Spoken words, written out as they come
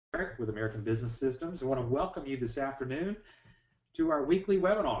Eric with American Business Systems. I want to welcome you this afternoon to our weekly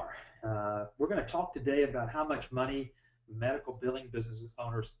webinar. We're going to talk today about how much money medical billing business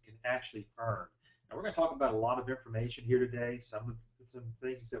owners can actually earn. Now, we're going to talk about a lot of information here today, some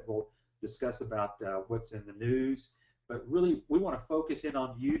things that we'll discuss about what's in the news, but really we want to focus in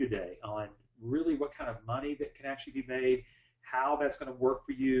on you today, on really what kind of money that can actually be made, how that's going to work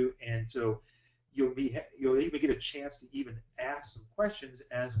for you, and so you'll even get a chance to even ask some questions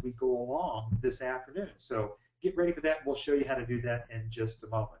as we go along this afternoon. So get ready for that. We'll show you how to do that in just a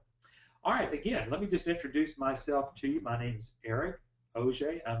moment. All right, again, let me just introduce myself to you. My name is Eric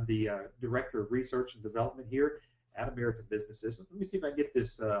Auger. I'm the Director of Research and Development here at American Business Systems. Let me see if I can get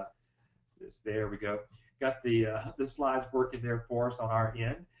this, there we go. Got the slides working there for us on our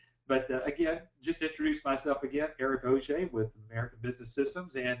end. But again, just introduce myself again, Eric Auger with American Business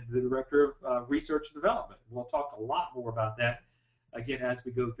Systems and the Director of Research and Development. We'll talk a lot more about that, again, as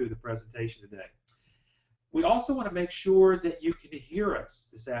we go through the presentation today. We also want to make sure that you can hear us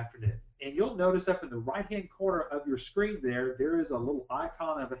this afternoon. And you'll notice up in the right-hand corner of your screen there is a little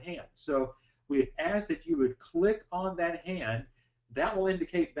icon of a hand. So we ask that you would click on that hand. That will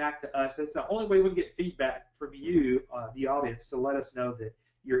indicate back to us. That's the only way we can get feedback from you, the audience, to let us know that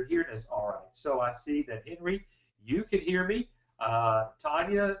you're hearing us all right. So I see that Henry, you can hear me.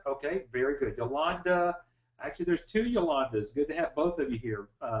 Tanya, okay, very good. Yolanda, actually there's two Yolandas. Good to have both of you here.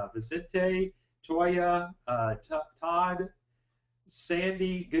 Vicente, Toya, Todd,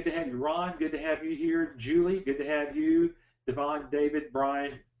 Sandy, good to have you. Ron, good to have you here. Julie, good to have you. Devon, David,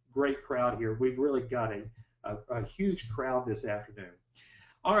 Brian, great crowd here. We've really got a huge crowd this afternoon.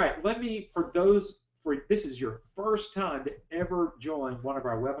 All right, this is your first time to ever join one of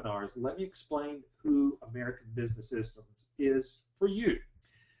our webinars, let me explain who American Business Systems is for you.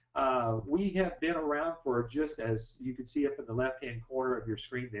 We have been around for, just as you can see up in the left-hand corner of your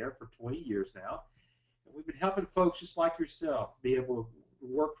screen there, for 20 years now. And we've been helping folks just like yourself be able to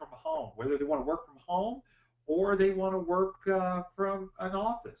work from home, whether they want to work from home or they want to work from an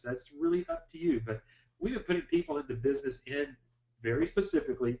office. That's really up to you. But we've been putting people into business in, very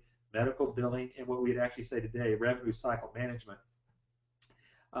specifically, medical billing, and what we'd actually say today, revenue cycle management,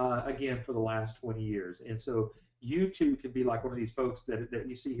 again, for the last 20 years. And so you too can be like one of these folks that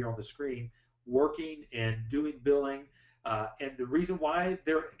you see here on the screen, working and doing billing. And the reason why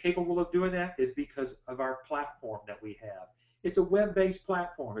they're capable of doing that is because of our platform that we have. It's a web-based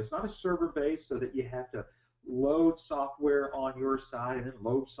platform. It's not a server-based so that you have to load software on your side and then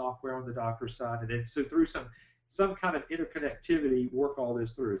load software on the doctor's side, and then so through some kind of interconnectivity, work all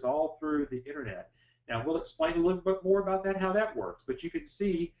this through. It's all through the internet. Now, we'll explain a little bit more about that, how that works. But you can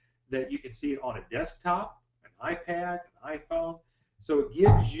see that you can see it on a desktop, an iPad, an iPhone. So it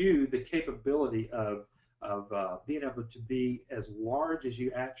gives you the capability of being able to be as large as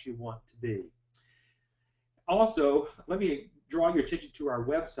you actually want to be. Also, let me draw your attention to our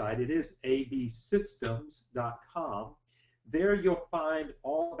website. It is absystems.com. There you'll find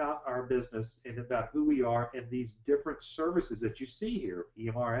all about our business and about who we are and these different services that you see here,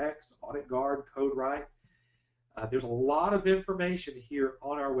 EMRX, Audit Guard, CodeWrite. There's a lot of information here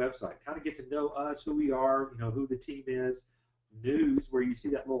on our website. Kind of get to know us, who we are, who the team is. News, where you see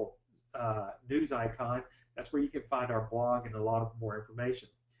that little news icon, that's where you can find our blog and a lot of more information.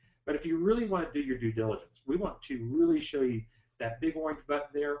 But if you really want to do your due diligence, we want to really show you that big orange button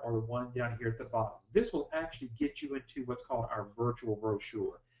there or the one down here at the bottom. This will actually get you into what's called our virtual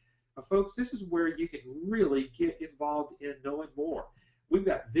brochure. Now, folks, this is where you can really get involved in knowing more. We've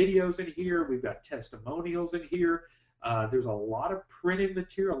got videos in here. We've got testimonials in here. There's a lot of printed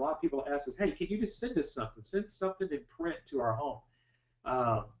material. A lot of people ask us, hey, can you just send us something? Send something in print to our home.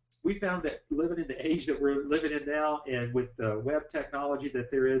 We found that living in the age that we're living in now and with the web technology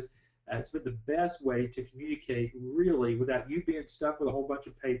that there is, it's been the best way to communicate really without you being stuck with a whole bunch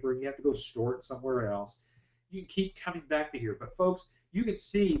of paper and you have to go store it somewhere else. You can keep coming back to here. But folks, you can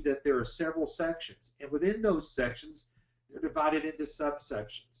see that there are several sections. And within those sections, they're divided into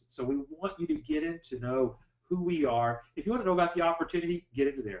subsections. So we want you to get in to know who we are. If you want to know about the opportunity, get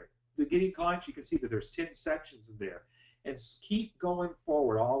into there. The Getting Clients, you can see that there's 10 sections in there. And keep going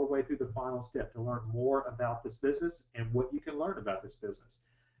forward all the way through the final step to learn more about this business and what you can learn about this business.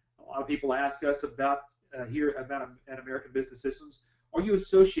 A lot of people ask us about here at American Business Systems, are you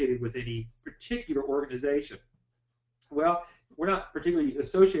associated with any particular organization? Well, we're not particularly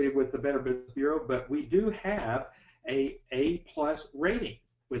associated with the Better Business Bureau, but we do have a A+ rating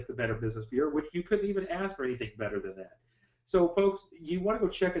with the Better Business Bureau, which you couldn't even ask for anything better than that. So, folks, you want to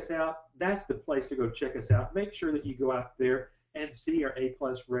go check us out, that's the place to go check us out. Make sure that you go out there and see our A+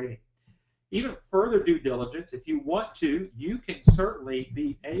 rating. even further due diligence, if you want to, you can certainly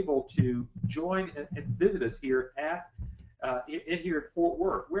be able to join and visit us here at here in Fort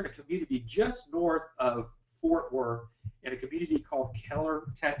Worth. We're in a community just north of Fort Worth in a community called Keller,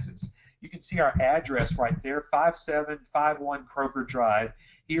 Texas. You can see our address right there, 5751 Kroger Drive,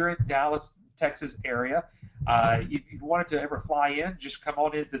 here in Dallas, Texas area. If you wanted to ever fly in, just come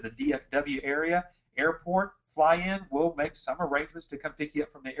on into the DFW area, airport, fly in. We'll make some arrangements to come pick you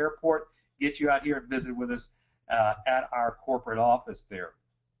up from the airport, get you out here and visit with us at our corporate office there.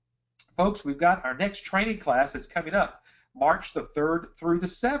 Folks, we've got our next training class that's coming up March the 3rd through the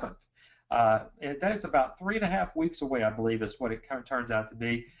 7th. And that is about 3.5 weeks away, I believe, is what it kind of turns out to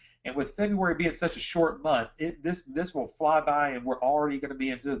be. And with February being such a short month, this will fly by, and we're already going to be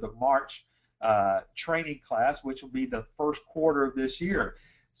into the March training class, which will be the first quarter of this year.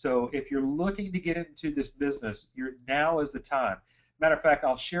 So if you're looking to get into this business, now is the time. Matter of fact,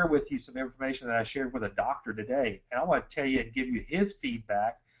 I'll share with you some information that I shared with a doctor today, and I want to tell you and give you his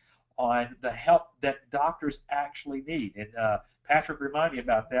feedback on the help that doctors actually need. And Patrick, remind me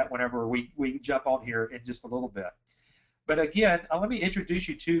about that whenever we jump on here in just a little bit. But again, let me introduce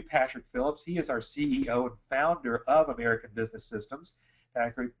you to Patrick Phillips. He is our CEO and founder of American Business Systems.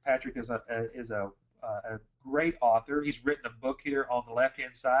 Patrick is a great author. He's written a book here on the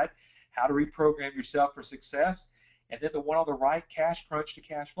left-hand side, How to Reprogram Yourself for Success, and then the one on the right, Cash Crunch to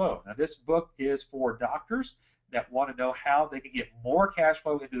Cash Flow. Now, this book is for doctors that want to know how they can get more cash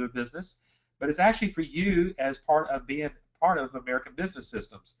flow into their business, but it's actually for you as part of being part of American Business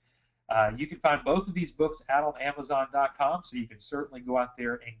Systems. You can find both of these books out on Amazon.com, so you can certainly go out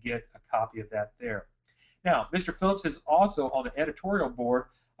there and get a copy of that there. Now, Mr. Phillips is also on the editorial board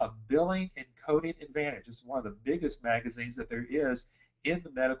of Billing and Coding Advantage. This is one of the biggest magazines that there is in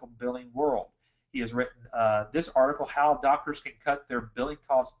the medical billing world. He has written this article, How Doctors Can Cut Their Billing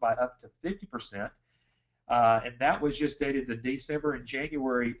Costs by Up to 50%, and that was just dated the December and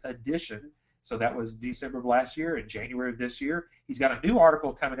January edition. So that was December of last year and January of this year. He's got a new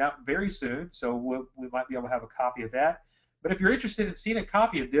article coming out very soon, so we might be able to have a copy of that. But if you're interested in seeing a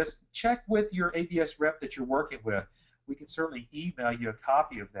copy of this, check with your ABS rep that you're working with. We can certainly email you a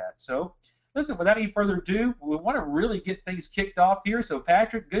copy of that. So, listen, without any further ado, we want to really get things kicked off here. So,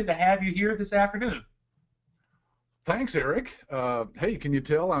 Patrick, good to have you here this afternoon. Thanks, Eric. Hey, can you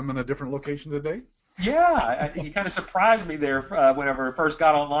tell I'm in a different location today? Yeah, you kind of surprised me there whenever I first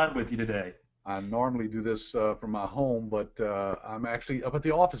got online with you today. I normally do this from my home, but I'm actually up at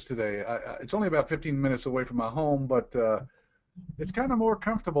the office today. It's only about 15 minutes away from my home, but it's kind of more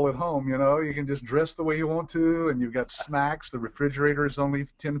comfortable at home, you know. You can just dress the way you want to, and you've got snacks. The refrigerator is only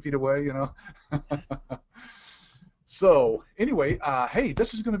 10 feet away, you know. So anyway, hey,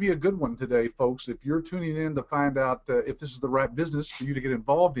 this is going to be a good one today, folks. If you're tuning in to find out if this is the right business for you to get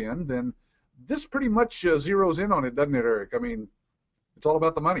involved in, then this pretty much zeroes in on it, doesn't it, Eric? I mean, it's all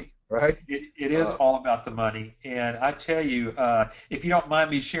about the money, right? It is all about the money. And I tell you, if you don't mind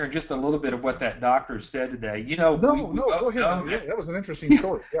me sharing just a little bit of what that doctor said today, you know, No, go ahead. That was an interesting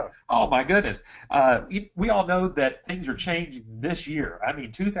story. Yeah. Oh my goodness. We all know that things are changing this year. I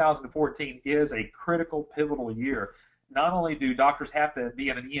mean, 2014 is a critical, pivotal year. Not only do doctors have to be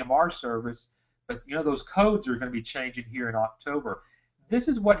in an EMR service, but you know those codes are going to be changing here in October. This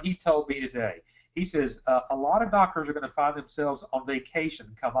is what he told me today. He says a lot of doctors are going to find themselves on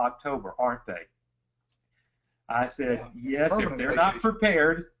vacation come October, aren't they? I said, yes, if they're not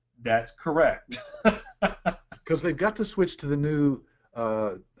prepared, that's correct. Because they've got to switch to the new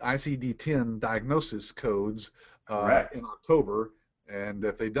ICD-10 diagnosis codes in October, and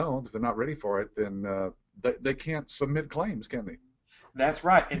if they don't, if they're not ready for it, then they can't submit claims, can they? That's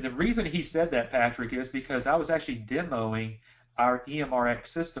right. And the reason he said that, Patrick, is because I was actually demoing our EMRX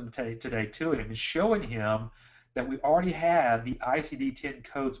system today to him and showing him that we already had the ICD-10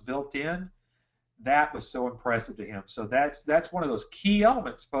 codes built in. That was so impressive to him. So that's one of those key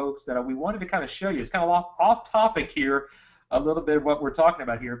elements, folks, that we wanted to kind of show you. It's kind of off topic here, a little bit of what we're talking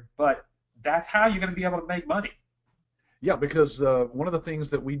about here, but that's how you're going to be able to make money. Yeah, because one of the things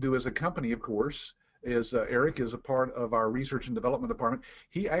that we do as a company, of course, is Eric is a part of our research and development department.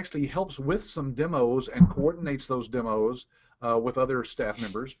 He actually helps with some demos and coordinates those demos with other staff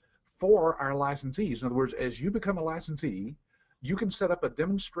members for our licensees. In other words, as you become a licensee, you can set up a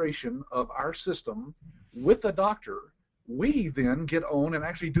demonstration of our system with a doctor. We then get on and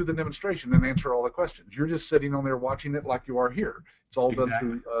actually do the demonstration and answer all the questions. You're just sitting on there watching it like you are here. It's all done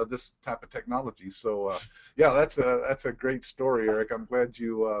through this type of technology. So, yeah, that's a great story, Eric. I'm glad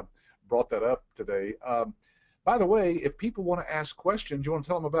you brought that up today. By the way, if people want to ask questions, you want to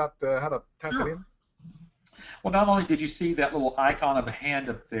tell them about how to type it in? Well, not only did you see that little icon of a hand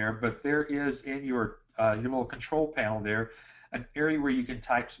up there, but there is in your little control panel there an area where you can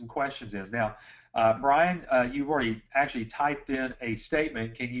type some questions in. Now, Brian, you've already actually typed in a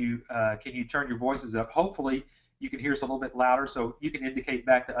statement. Can you turn your voices up? Hopefully, you can hear us a little bit louder, so you can indicate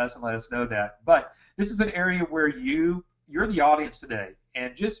back to us and let us know that. But this is an area where you're the audience today,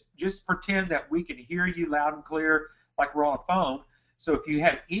 and just pretend that we can hear you loud and clear, like we're on a phone. So if you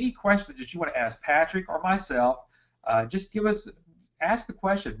have any questions that you want to ask Patrick or myself, just ask the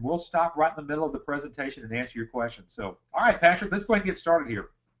question. We'll stop right in the middle of the presentation and answer your question. So, all right, Patrick, let's go ahead and get started here.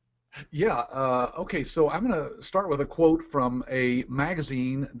 Yeah, okay, so I'm going to start with a quote from a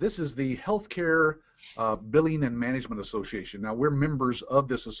magazine. This is the Healthcare Billing and Management Association. Now, we're members of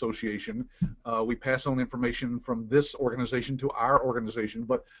this association. We pass on information from this organization to our organization,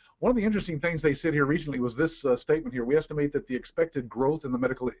 but one of the interesting things they said here recently was this statement here. We estimate that the expected growth in the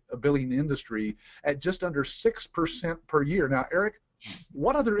medical billing industry at just under 6% per year. Now, Eric,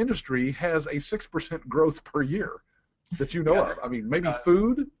 what other industry has a 6% growth per year that you know of? I mean, maybe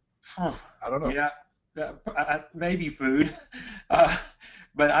food? I don't know. Yeah, maybe food.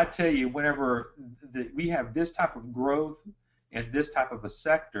 But I tell you, whenever we have this type of growth in this type of a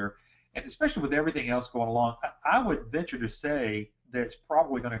sector, and especially with everything else going along, I would venture to say that it's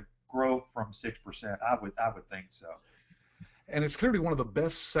probably going to grow from 6%. I would think so. And it's clearly one of the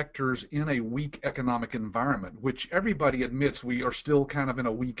best sectors in a weak economic environment, which everybody admits we are still kind of in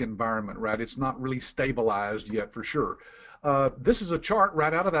a weak environment, right? It's not really stabilized yet, for sure. This is a chart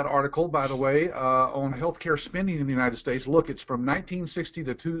right out of that article, by the way, on healthcare spending in the United States. Look, it's from 1960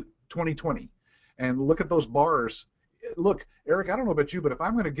 to 2020. And look at those bars. Look, Eric, I don't know about you, but if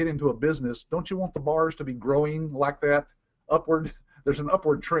I'm going to get into a business, don't you want the bars to be growing like that, upward? There's an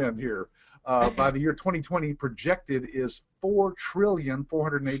upward trend here. By the year 2020, projected is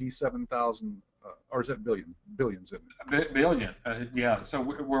 4,487,000, or is that billion? Billions, isn't it? Billion, yeah. So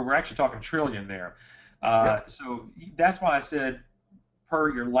we're actually talking trillion there. Yep. So that's why I said,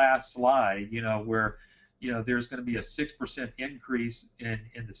 per your last slide, where there's going to be a 6% increase in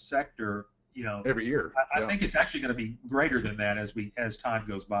the sector, every year. I think it's actually going to be greater than that as time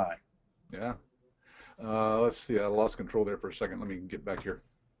goes by. Yeah. Let's see. I lost control there for a second. Let me get back here.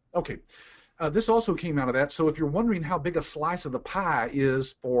 Okay. This also came out of that. So if you're wondering how big a slice of the pie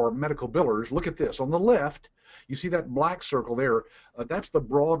is for medical billers, look at this. On the left, you see that black circle there. That's the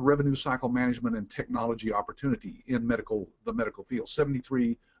broad revenue cycle management and technology opportunity in the medical field,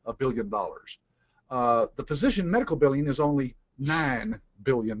 $73 billion. The physician medical billing is only $9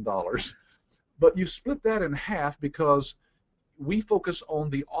 billion. But you split that in half because we focus on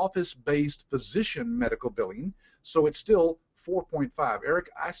the office-based physician medical billing, so it's still 4.5.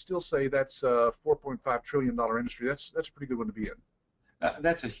 Eric, I still say that's a $4.5 trillion industry. That's a pretty good one to be in.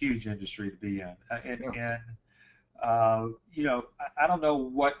 That's a huge industry to be in. I don't know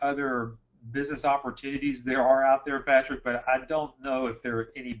what other business opportunities there are out there, Patrick, but I don't know if they're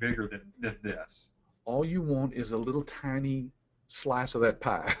any bigger than this. All you want is a little tiny slice of that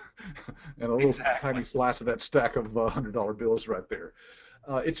pie and a little tiny slice of that stack of $100 bills right there.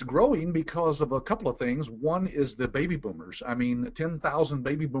 It's growing because of a couple of things. One is the baby boomers. I mean, 10,000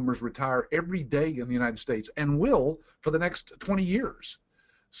 baby boomers retire every day in the United States and will for the next 20 years.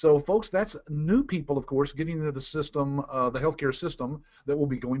 So, folks, that's new people, of course, getting into the system, the healthcare system, that will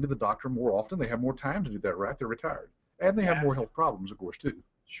be going to the doctor more often. They have more time to do that, right? They're retired. And they have more health problems, of course, too.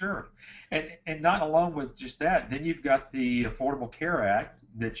 Sure. And not alone with just that, then you've got the Affordable Care Act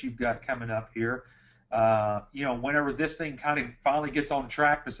that you've got coming up here. Whenever this thing kind of finally gets on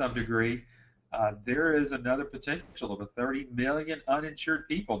track to some degree, there is another potential of 30 million uninsured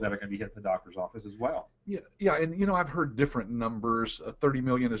people that are going to be hitting the doctor's office as well. Yeah, and I've heard different numbers. 30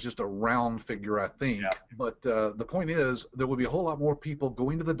 million is just a round figure, I think. Yeah. But the point is, there will be a whole lot more people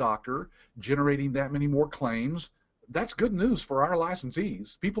going to the doctor, generating that many more claims. That's good news for our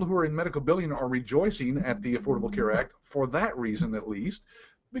licensees. People who are in medical billing are rejoicing at the Affordable Care Act for that reason, at least,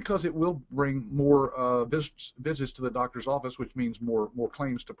 because it will bring more visits to the doctor's office, which means more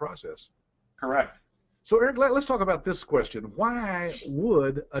claims to process. Correct. So, Eric, let's talk about this question. Why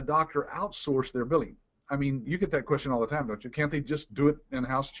would a doctor outsource their billing? I mean, you get that question all the time, don't you? Can't they just do it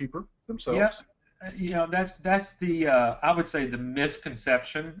in-house cheaper themselves? Yeah. That's the I would say the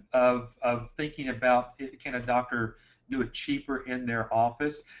misconception of thinking about can a doctor do it cheaper in their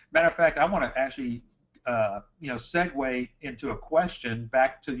office. Matter of fact, I want to actually segue into a question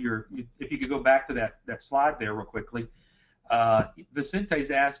back to if you could go back to that slide there real quickly.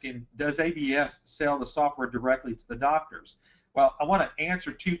 Vicente's asking, does ABS sell the software directly to the doctors? Well, I want to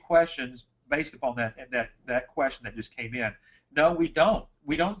answer two questions based upon that question that just came in. No, we don't.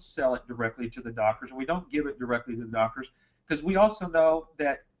 We don't sell it directly to the doctors, and we don't give it directly to the doctors because we also know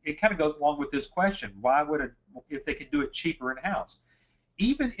that it kind of goes along with this question: why would it, if they can do it cheaper in house?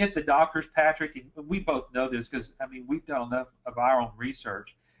 Even if the doctors, Patrick, and we both know this because I mean we've done enough of our own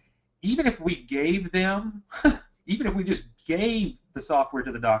research. Even if we gave them, even if we just gave the software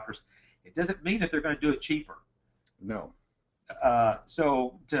to the doctors, it doesn't mean that they're going to do it cheaper. No.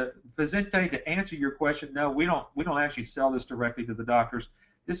 So to Vicente, to answer your question, no, we don't actually sell this directly to the doctors.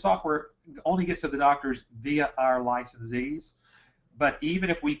 This software only gets to the doctors via our licensees. But even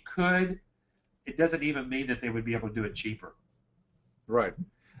if we could, it doesn't even mean that they would be able to do it cheaper. Right.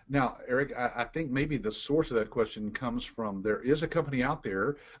 Now, Eric, I think maybe the source of that question comes from there is a company out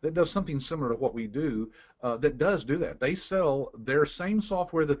there that does something similar to what we do that does do that. They sell their same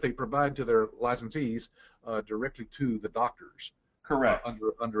software that they provide to their licensees directly to the doctors. Correct.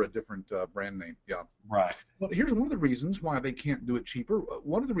 Under a different brand name. Yeah. Right. But here's one of the reasons why they can't do it cheaper.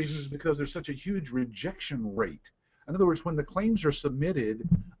 One of the reasons is because there's such a huge rejection rate. In other words, when the claims are submitted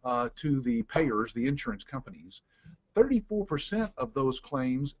to the payers, the insurance companies, 34% of those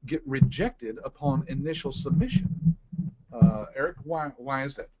claims get rejected upon initial submission. Eric, why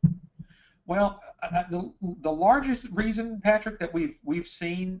is that? Well, the largest reason, Patrick, that we've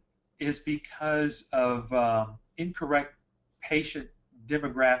seen is because of incorrect patient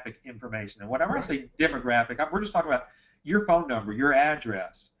demographic information. And whenever I say demographic, we're just talking about your phone number, your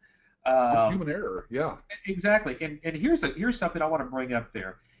address. Human error, yeah. Exactly. And here's something I want to bring up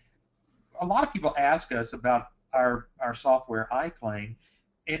there. A lot of people ask us about our software, iClaim,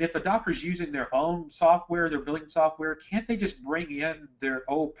 and if a doctor's using their own software, their billing software, can't they just bring in their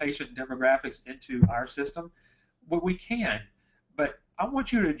old patient demographics into our system? Well, we can, but I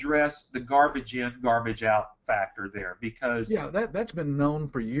want you to address the garbage in, garbage out factor there because that's been known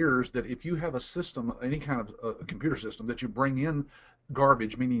for years that if you have a system, any kind of a computer system that you bring in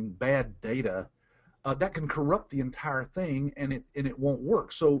garbage, meaning bad data, that can corrupt the entire thing and it won't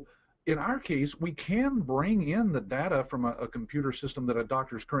work. So in our case, we can bring in the data from a computer system that a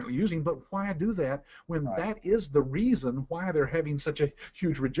doctor is currently using, but why do that when that is the reason why they're having such a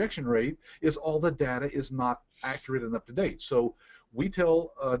huge rejection rate is all the data is not accurate and up to date. So we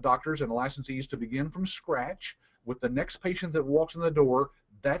tell doctors and licensees to begin from scratch with the next patient that walks in the door.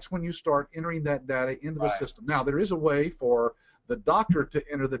 That's when you start entering that data into the system. Now, there is a way for the doctor to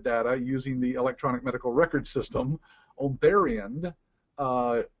enter the data using the electronic medical record system on their end,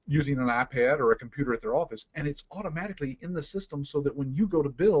 using an iPad or a computer at their office, and it's automatically in the system so that when you go to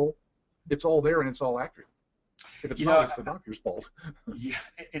bill, it's all there and it's all accurate. If it's not, it's the doctor's fault. Yeah,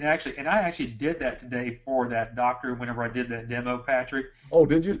 and I actually did that today for that doctor whenever I did that demo, Patrick. Oh,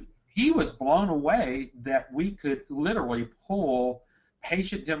 did you? He was blown away that we could literally pull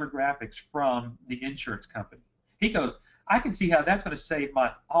patient demographics from the insurance company. He goes, I can see how that's going to save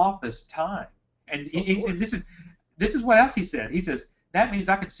my office time. And this is what else he said. He says, that means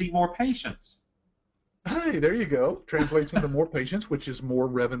I can see more patients. Hey, there you go. Translates into more patients, which is more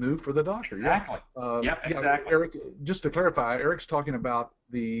revenue for the doctor. Exactly. Exactly. Eric, just to clarify, Eric's talking about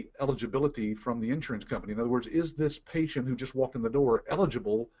the eligibility from the insurance company. In other words, is this patient who just walked in the door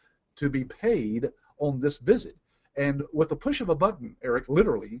eligible to be paid on this visit? And with the push of a button, Eric,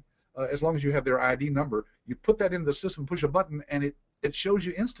 literally, as long as you have their ID number, you put that into the system, push a button, and it shows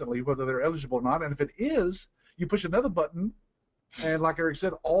you instantly whether they're eligible or not. And if it is, you push another button, and like Eric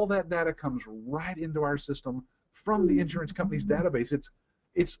said, all that data comes right into our system from the insurance company's database.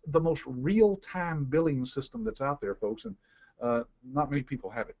 It's the most real-time billing system that's out there, folks, and not many people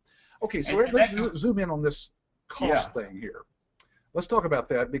have it. Okay, so Eric, let's zoom in on this cost thing here. Let's talk about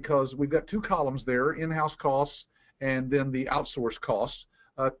that because we've got two columns there, in-house costs and then the outsourced costs.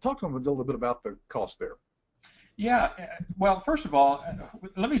 Talk to them a little bit about the cost there. Yeah, well, first of all,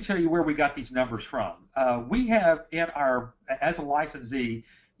 let me tell you where we got these numbers from. We have as a licensee,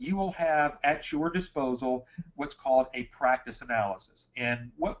 you will have at your disposal what's called a practice analysis.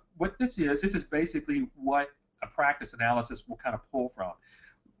 And what this is basically what a practice analysis will kind of pull from.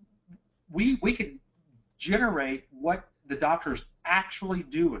 We can generate what the doctor's actually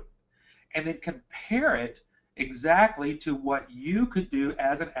doing and then compare it exactly to what you could do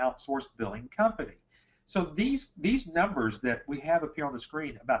as an outsourced billing company. So these numbers that we have up here on the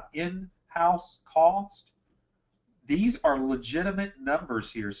screen about in-house cost, these are legitimate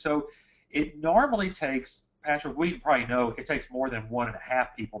numbers here. So it normally takes, Patrick, we probably know it takes more than 1.5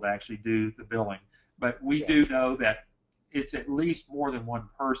 people to actually do the billing, but we do know that it's at least more than one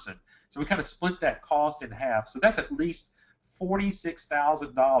person. So we kind of split that cost in half. So that's at least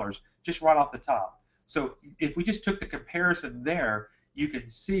 $46,000 just right off the top. So if we just took the comparison there, you can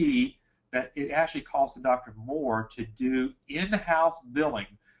see that it actually costs the doctor more to do in-house billing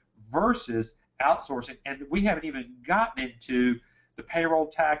versus outsourcing. And we haven't even gotten into the payroll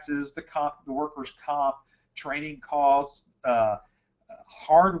taxes, the workers' comp, training costs,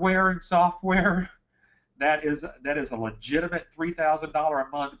 hardware and software. That is a legitimate $3,000 a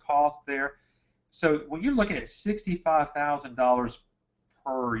month cost there. So when you're looking at $65,000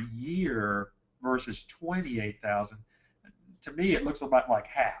 per year versus $28,000, to me it looks about like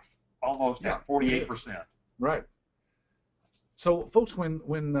half, almost at 48%. Right. So, folks,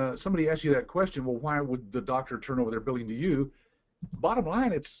 when somebody asks you that question, well, why would the doctor turn over their billing to you? Bottom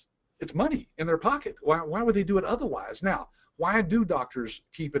line, it's money in their pocket. Why would they do it otherwise? Now, why do doctors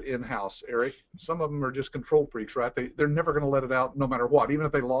keep it in-house, Eric? Some of them are just control freaks, right? They're never going to let it out no matter what, even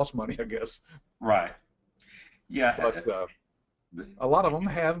if they lost money, I guess. Right. Yeah. But a lot of them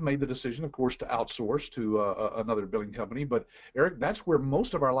have made the decision, of course, to outsource to another billing company. But, Eric, that's where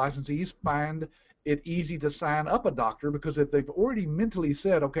most of our licensees find it easy to sign up a doctor, because if they've already mentally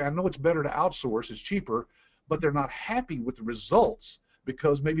said, okay, I know it's better to outsource, it's cheaper, but they're not happy with the results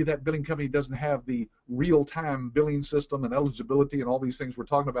because maybe that billing company doesn't have the real-time billing system and eligibility and all these things we're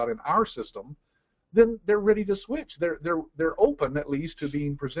talking about in our system, then they're ready to switch. They're open, at least, to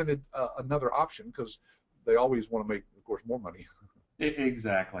being presented another option, because they always want to make, of course, more money.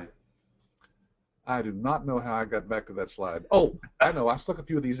 Exactly. I do not know how I got back to that slide. Oh, I know. I stuck a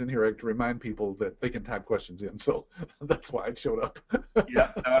few of these in here to remind people that they can type questions in, so that's why it showed up.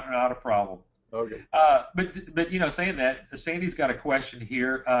 Yeah, not a problem. Okay. But you know, saying that, Sandy's got a question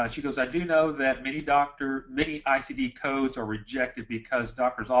here. She goes, I do know that many ICD codes are rejected because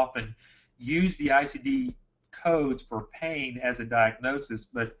doctors often use the ICD codes for pain as a diagnosis,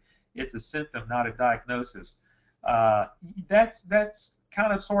 but it's a symptom, not a diagnosis. That's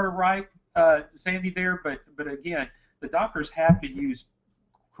kind of sort of right, Sandy, there, but again, the doctors have to use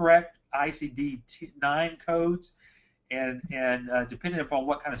correct ICD-9 codes, and depending upon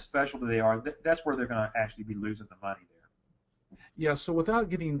what kind of specialty they are, that's where they're going to actually be losing the money there. Yeah, so without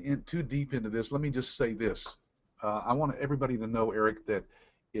getting too deep into this, let me just say this. I want everybody to know, Eric, that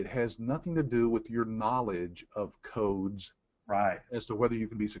it has nothing to do with your knowledge of codes, right, as to whether you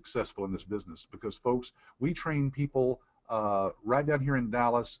can be successful in this business. Because, folks, we train people right down here in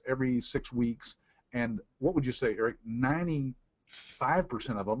Dallas every 6 weeks, and what would you say, Eric? 95%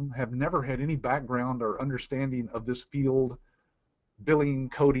 of them have never had any background or understanding of this field, billing,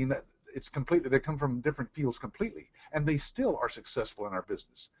 coding. That it's completely, they come from different fields completely, and they still are successful in our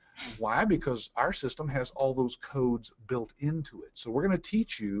business. Why? Because our system has all those codes built into it. So we're going to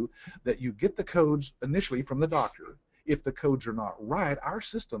teach you that you get the codes initially from the doctor. If the codes are not right, our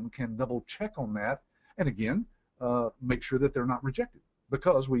system can double check on that, and again, make sure that they're not rejected,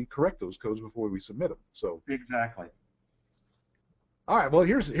 because we correct those codes before we submit them. So exactly. All right. Well,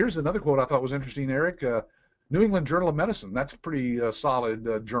 here's another quote I thought was interesting, Eric. New England Journal of Medicine. That's a pretty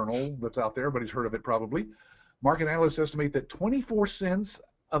solid journal that's out there. Everybody's heard of it probably. Market analysts estimate that 24 cents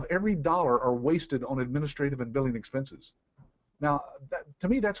of every dollar are wasted on administrative and billing expenses. Now, to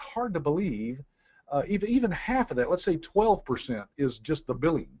me, that's hard to believe. Even half of that, let's say 12%, is just the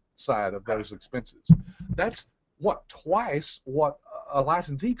billing side of those expenses. That's what, twice what a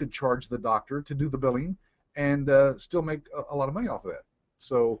licensee could charge the doctor to do the billing, and still make a lot of money off of that.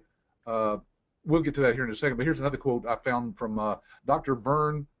 So we'll get to that here in a second. But here's another quote I found from Dr.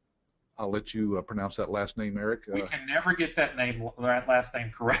 Vern. I'll let you pronounce that last name, Eric. We can never get that last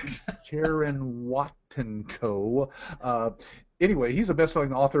name correct. Karen Wattenko. Anyway, he's a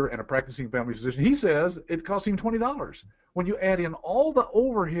best-selling author and a practicing family physician. He says it cost him $20. When you add in all the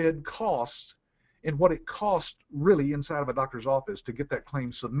overhead costs and what it costs really inside of a doctor's office to get that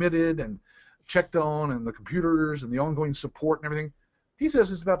claim submitted and checked on, and the computers and the ongoing support and everything, he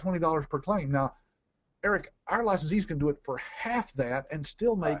says it's about $20 per claim. Now, Eric, our licensees can do it for half that and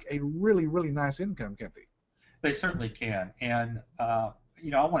still make a really, really nice income, can't they? They certainly can. And you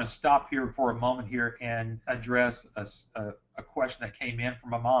know, I want to stop here for a moment here and address a question that came in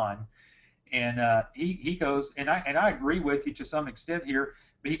from Aman. And he goes, and I agree with you to some extent here,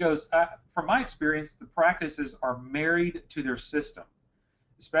 but he goes, from my experience, the practices are married to their system,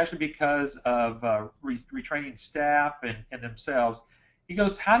 especially because of retraining staff and themselves. He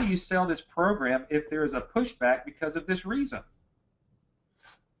goes, how do you sell this program if there is a pushback because of this reason?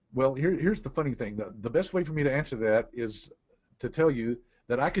 Well, here's the funny thing. The best way for me to answer that is to tell you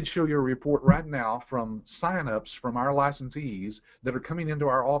that I could show you a report right now from sign-ups from our licensees that are coming into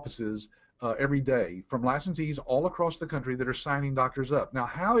our offices every day, from licensees all across the country that are signing doctors up. Now,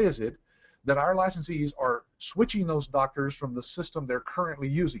 how is it that our licensees are switching those doctors from the system they're currently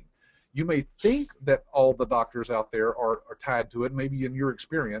using? You may think that all the doctors out there are tied to it, maybe in your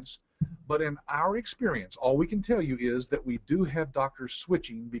experience, But in our experience, all we can tell you is that we do have doctors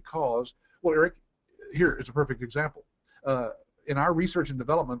switching because, well, Eric, here is a perfect example. In our research and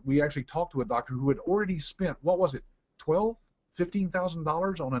development, we actually talked to a doctor who had already spent, what was it,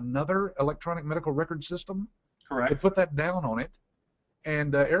 $15,000 on another electronic medical record system? Correct. They put that down on it,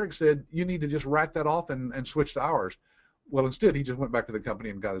 and Eric said, you need to just write that off and switch to ours. Well, instead, he just went back to the company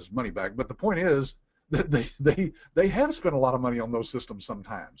and got his money back. But the point is that they have spent a lot of money on those systems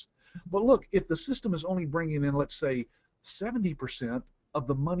sometimes. But look, if the system is only bringing in, let's say, 70% of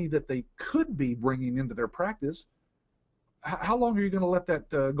the money that they could be bringing into their practice, how long are you going to let that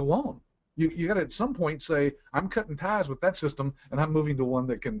go on? You got to at some point say, I'm cutting ties with that system and I'm moving to one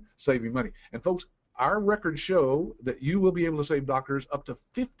that can save you money. And folks, our records show that you will be able to save doctors up to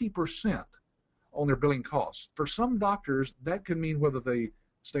 50% on their billing costs. For some doctors, that could mean whether they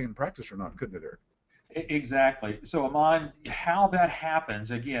stay in practice or not, couldn't it, Eric? Exactly. So, Aman, how that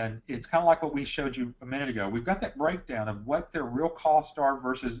happens, again, it's kind of like what we showed you a minute ago. We've got that breakdown of what their real costs are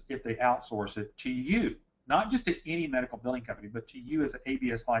versus if they outsource it to you, not just to any medical billing company, but to you as an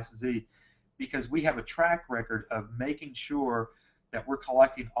ABS licensee, because we have a track record of making sure that we're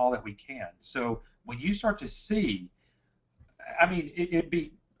collecting all that we can. So when you start to see, I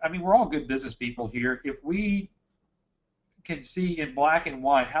mean, we're all good business people here. If we can see in black and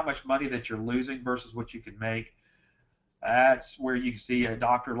white how much money that you're losing versus what you can make, that's where you see a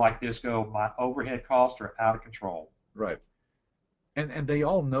doctor like this go, my overhead costs are out of control. Right. And they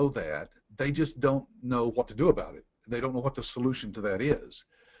all know that. They just don't know what to do about it. They don't know what the solution to that is.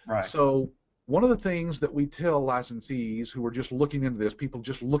 Right. So one of the things that we tell licensees who are just looking into this, people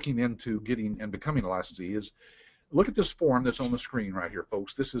just looking into getting and becoming a licensee, is look at this form that's on the screen right here,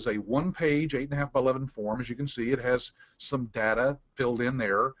 folks. This is a one-page, 8.5 by 11 form. As you can see, it has some data filled in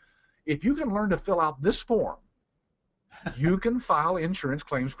there. If you can learn to fill out this form, you can file insurance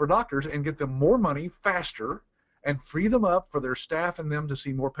claims for doctors and get them more money faster and free them up for their staff and them to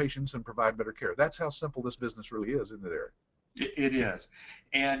see more patients and provide better care. That's how simple this business really is, isn't it, Eric? It is.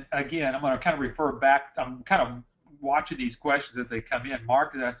 And again, I'm going to kind of refer back, I'm kind of watching these questions as they come in.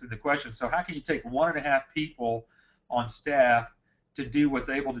 Mark is asking the question, so how can you take 1.5 people on staff to do what's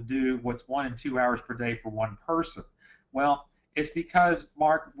able to do what's 1 and 2 hours per day for one person? Well, it's because,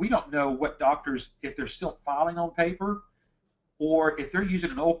 Mark, we don't know what doctors, if they're still filing on paper or if they're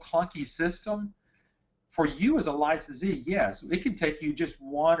using an old clunky system. For you as a licensee, yes, it can take you just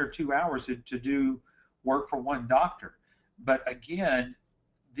 1 or 2 hours to do work for one doctor. But again,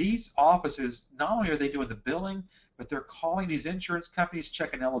 these offices, not only are they doing the billing, but they're calling these insurance companies,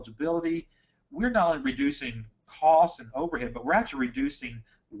 checking eligibility. We're not only reducing costs and overhead, but we're actually reducing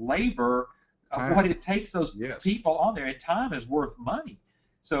labor of what it takes those people on there. And time is worth money.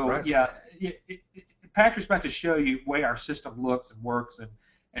 So, yeah, Patrick's about to show you the way our system looks and works.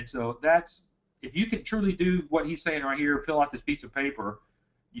 And so that's, if you can truly do what he's saying right here, fill out this piece of paper,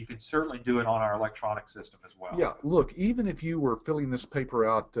 you can certainly do it on our electronic system as well. Yeah, look, even if you were filling this paper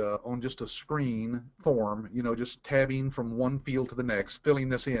out on just a screen form, you know, just tabbing from one field to the next, filling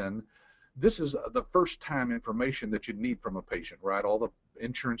this in, this is the first time information that you'd need from a patient, right? All the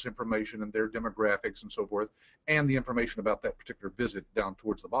insurance information and their demographics and so forth, and the information about that particular visit down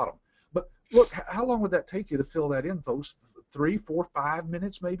towards the bottom. But look, how long would that take you to fill that in, folks? 3, 4, 5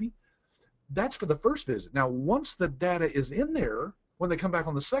 minutes maybe? That's for the first visit. Now, once the data is in there, when they come back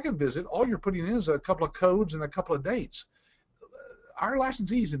on the second visit, all you're putting in is a couple of codes and a couple of dates. Our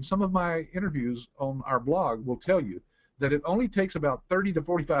licensees, in some of my interviews on our blog, will tell you that it only takes about 30 to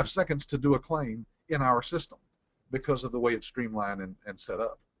 45 seconds to do a claim in our system because of the way it's streamlined and set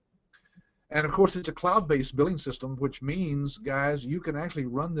up. And, of course, it's a cloud-based billing system, which means, guys, you can actually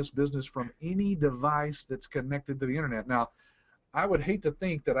run this business from any device that's connected to the Internet. Now, I would hate to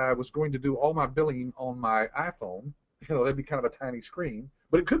think that I was going to do all my billing on my iPhone. You know, that'd be kind of a tiny screen,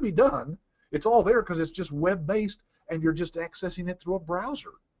 but it could be done. It's all there because it's just web-based, and you're just accessing it through a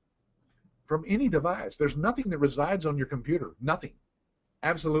browser from any device. There's nothing that resides on your computer. Nothing.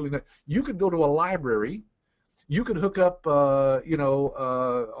 Absolutely nothing. You could go to a library. You could hook up, in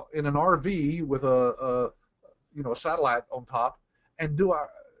an RV with a satellite on top, and do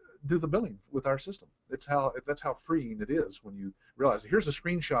the billing with our system. That's how freeing it is when you realize it. Here's a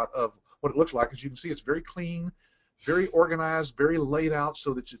screenshot of what it looks like. As you can see, it's very clean, very organized, very laid out,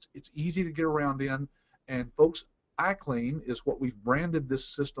 so that it's easy to get around in. And folks, iClaim is what we've branded this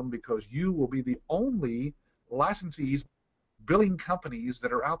system because you will be the only licensees, billing companies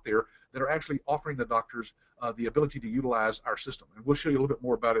that are out there that are actually offering the doctors the ability to utilize our system. And we'll show you a little bit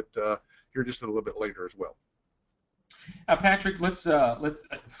more about it here just a little bit later as well. Patrick, let's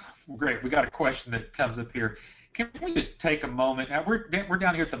great. We got a question that comes up here. Can we just take a moment? Now, we're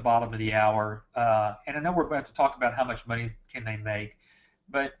down here at the bottom of the hour, and I know we're about to talk about how much money can they make.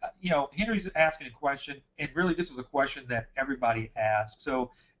 But Henry's asking a question, and really this is a question that everybody asks. So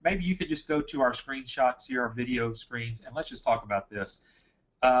maybe you could just go to our screenshots here, our video screens, and let's just talk about this.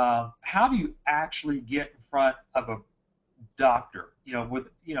 How do you actually get in front of a doctor?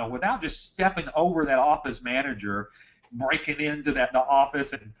 Without just stepping over that office manager, breaking into the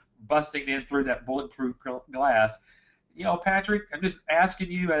office and busting in through that bulletproof glass. Patrick, I'm just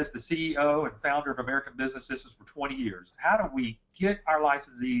asking you as the CEO and founder of American Business Systems for 20 years, how do we get our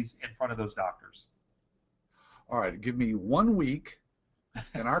licensees in front of those doctors? All right, give me 1 week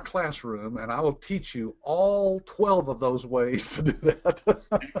in our classroom, and I will teach you all 12 of those ways to do that.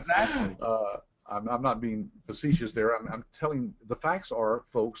 Exactly. I'm not being facetious there. I'm telling the facts are,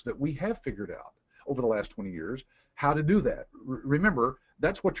 folks, that we have figured out over the last 20 years how to do that. Remember,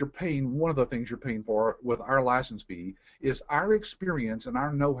 that's what you're paying. One of the things you're paying for with our license fee is our experience and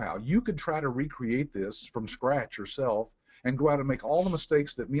our know-how. You could try to recreate this from scratch yourself and go out and make all the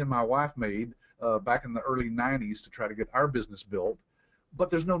mistakes that me and my wife made back in the early 90s to try to get our business built. But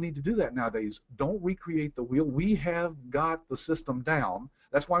there's no need to do that nowadays. Don't recreate the wheel. We have got the system down.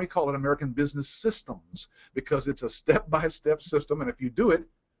 That's why we call it American Business Systems, because it's a step-by-step system, and if you do it,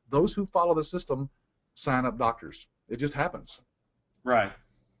 those who follow the system sign up doctors. It just happens. Right.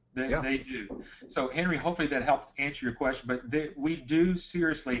 They do. So, Henry, hopefully that helped answer your question, but we do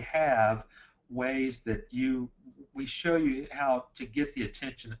seriously have ways that we show you how to get the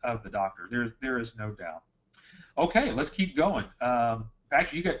attention of the doctor. There is no doubt. Okay, let's keep going.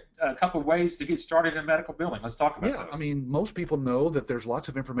 Actually, you got a couple of ways to get started in medical billing. Let's talk about those. I mean, most people know that there's lots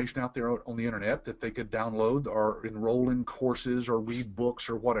of information out there on the internet that they could download or enroll in courses or read books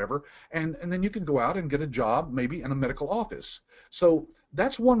or whatever, and then you can go out and get a job maybe in a medical office. So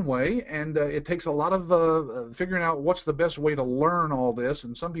that's one way, and it takes a lot of figuring out what's the best way to learn all this,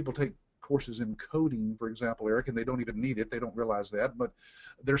 and some people take courses in coding, for example, Eric, and they don't even need it. They don't realize that, but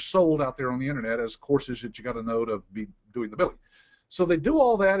they're sold out there on the internet as courses that you got to know to be doing the billing. So they do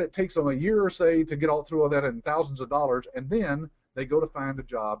all that. It takes them a year or say to get all through all that and thousands of dollars, and then they go to find a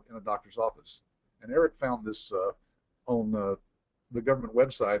job in a doctor's office. And Eric found this on the government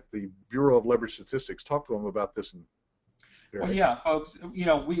website, the Bureau of Labor Statistics. Talk to them about this. Well, yeah, folks,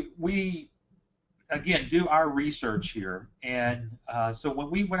 we again do our research here, and so when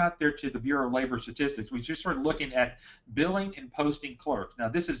we went out there to the Bureau of Labor Statistics, we just started looking at billing and posting clerks. Now,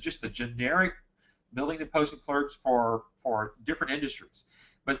 this is just the generic billing and posting clerks for different industries.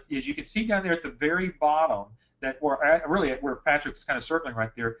 But as you can see down there at the very bottom, that where Patrick's kind of circling right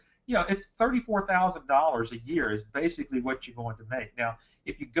there, it's $34,000 a year is basically what you're going to make. Now,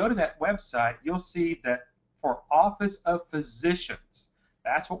 if you go to that website, you'll see that for Office of Physicians,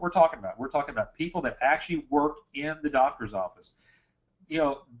 that's what we're talking about. We're talking about people that actually work in the doctor's office.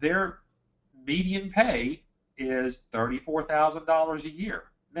 Their median pay is $34,000 a year.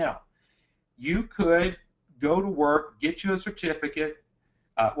 Now, you could go to work, get you a certificate.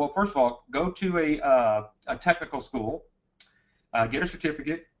 Well, first of all, go to a technical school, get a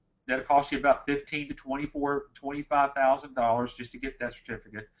certificate. That'll cost you about $15,000 to $25,000 just to get that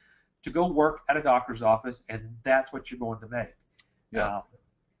certificate to go work at a doctor's office, and that's what you're going to make. Yeah.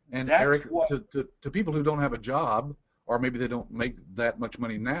 And Eric, to people who don't have a job, or maybe they don't make that much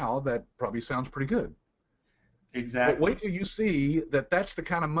money now, that probably sounds pretty good. Exactly. But wait till you see that that's the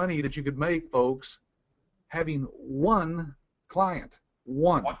kind of money that you could make, folks, having one client.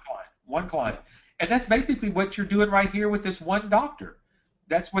 One client. And that's basically what you're doing right here with this one doctor.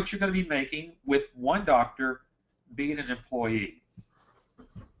 That's what you're going to be making with one doctor being an employee.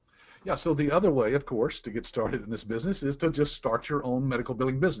 Yeah, so the other way, of course, to get started in this business is to just start your own medical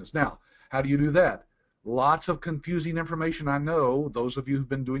billing business. Now, how do you do that? Lots of confusing information, I know, those of you who've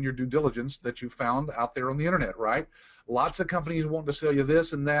been doing your due diligence, that you found out there on the internet, right? Lots of companies want to sell you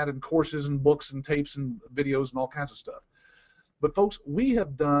this and that and courses and books and tapes and videos and all kinds of stuff. But folks, we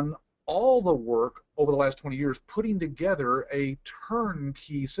have done all the work over the last 20 years putting together a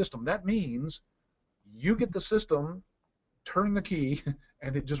turnkey system. That means you get the system, turn the key,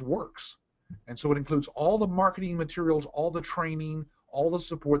 and it just works. And so it includes all the marketing materials, all the training, all the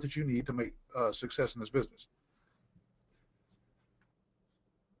support that you need to make success in this business.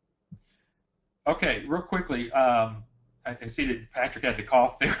 Okay, real quickly, I see that Patrick had to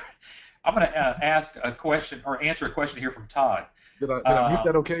cough there. I'm going to ask a question or answer a question here from Todd. Did I mute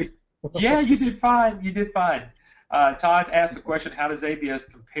that okay? Yeah, you did fine. You did fine. Todd asked the question, how does ABS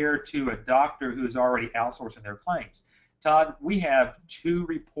compare to a doctor who is already outsourcing their claims? Todd, we have 2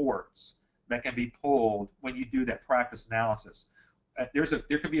 reports that can be pulled when you do that practice analysis. There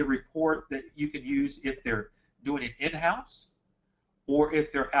can be a report that you can use if they're doing it in-house or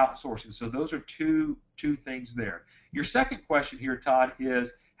if they're outsourcing. So those are two things there. Your second question here, Todd,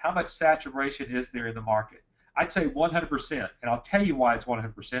 is how much saturation is there in the market? I'd say 100%, and I'll tell you why it's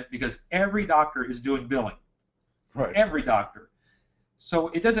 100%, because every doctor is doing billing. Right. Every doctor. So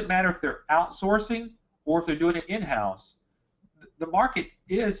it doesn't matter if they're outsourcing or if they're doing it in-house. The market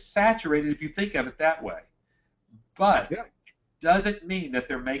is saturated if you think of it that way. But Yeah. it doesn't mean that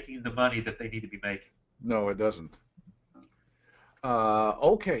they're making the money that they need to be making. No, it doesn't.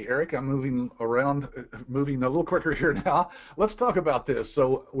 Okay, Eric, I'm moving a little quicker here now. Let's talk about this.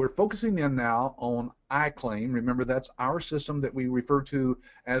 So we're focusing in now on iClaim. Remember, that's our system that we refer to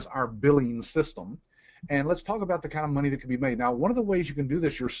as our billing system. And let's talk about the kind of money that can be made. Now, one of the ways you can do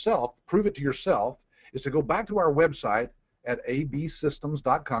this yourself, prove it to yourself, is to go back to our website at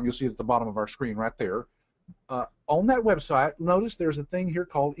absystems.com. You'll see it at the bottom of our screen right there. On that website, notice there's a thing here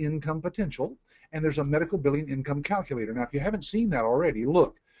called Income Potential, and there's a medical billing income calculator. Now, if you haven't seen that already,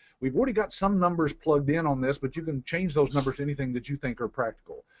 look, we've already got some numbers plugged in on this, but you can change those numbers to anything that you think are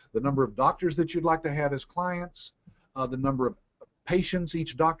practical. The number of doctors that you'd like to have as clients, the number of patients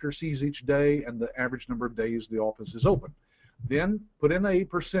each doctor sees each day, and the average number of days the office is open. Then put in a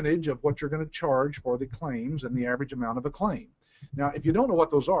percentage of what you're going to charge for the claims and the average amount of a claim. Now, if you don't know what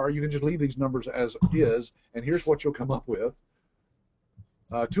those are, you can just leave these numbers as is, and here's what you'll come up with.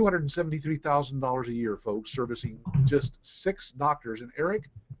 $273,000 a year, folks, servicing just 6 doctors. And Eric,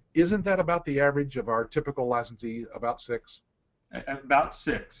 isn't that about the average of our typical licensee, about 6? About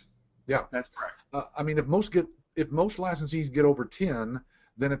 6. Yeah. That's correct. I mean, if most licensees get over 10,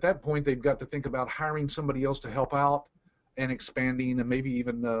 then at that point they've got to think about hiring somebody else to help out and expanding, and maybe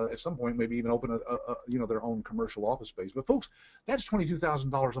even at some point maybe even open their own commercial office space. But folks, that's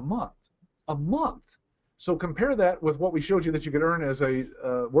 $22,000 a month. A month. So compare that with what we showed you that you could earn as a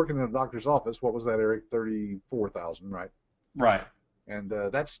working in a doctor's office. What was that, Eric? $34,000, right? Right. And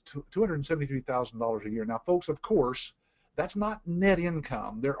that's $273,000 a year. Now, folks, of course, that's not net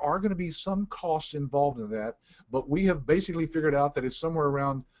income. There are going to be some costs involved in that, but we have basically figured out that it's somewhere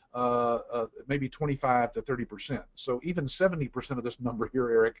around maybe 25 to 30%. So even 70% of this number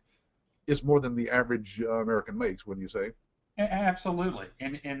here, Eric, is more than the average American makes, wouldn't you say? Absolutely,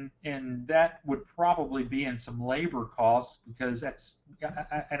 and that would probably be in some labor costs, because that's,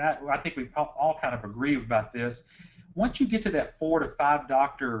 and I think we all kind of agree about this. Once you get to that 4 to 5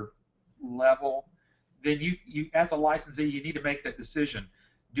 doctor level, then you as a licensee, you need to make that decision.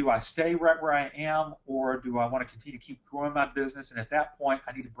 Do I stay right where I am, or do I want to continue to keep growing my business? And at that point,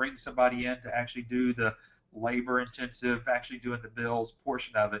 I need to bring somebody in to actually do the labor-intensive, actually doing the bills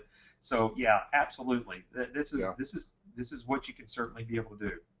portion of it. So yeah, absolutely. This is what you can certainly be able to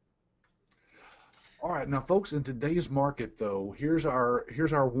do. All right, now folks, in today's market, though, here's our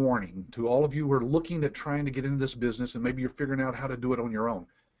warning to all of you who are looking at trying to get into this business, and maybe you're figuring out how to do it on your own.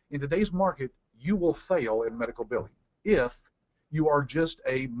 In today's market, you will fail in medical billing if you are just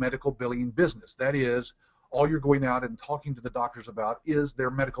a medical billing business. That is, all you're going out and talking to the doctors about is their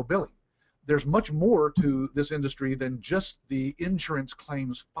medical billing. There's much more to this industry than just the insurance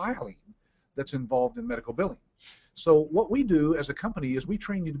claims filing that's involved in medical billing. So what we do as a company is we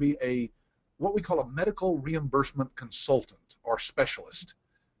train you to be what we call a medical reimbursement consultant or specialist.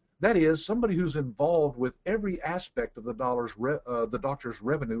 That is, somebody who's involved with every aspect of the doctor's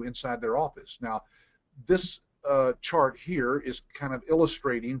revenue inside their office. Now, this chart here is kind of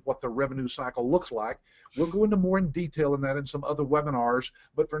illustrating what the revenue cycle looks like. We'll go into more in detail in that in some other webinars,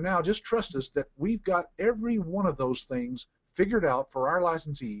 but for now, just trust us that we've got every one of those things figured out for our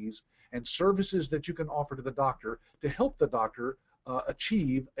licensees and services that you can offer to the doctor to help the doctor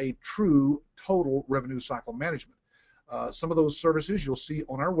achieve a true total revenue cycle management. Some of those services you'll see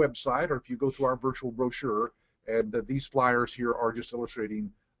on our website, or if you go to our virtual brochure, and these flyers here are just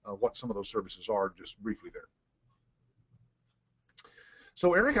illustrating what some of those services are just briefly there.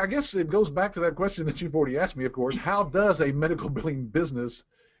 So Eric, I guess it goes back to that question that you've already asked me, of course. How does a medical billing business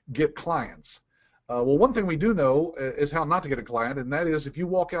get clients? Well, one thing we do know is how not to get a client, and that is if you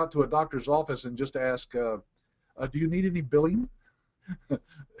walk out to a doctor's office and just ask, do you need any billing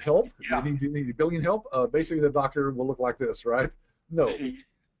help? Yeah. Do you need any billing help? Basically, the doctor will look like this, right? No.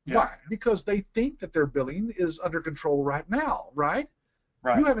 Yeah. Why? Because they think that their billing is under control right now, right?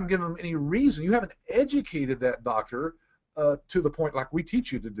 Right. You haven't given them any reason. You haven't educated that doctor to the point like we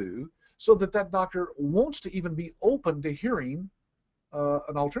teach you to do, so that that doctor wants to even be open to hearing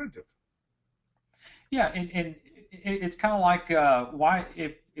an alternative. Yeah, and it's kind of like why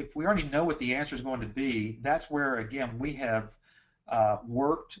if we already know what the answer is going to be, that's where again we have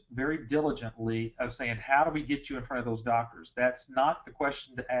worked very diligently of saying how do we get you in front of those doctors. That's not the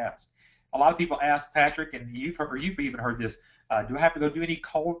question to ask. A lot of people ask Patrick, and you've even heard this, do I have to go do any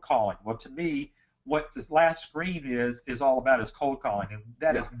cold calling? Well, to me, what this last screen is all about is cold calling, and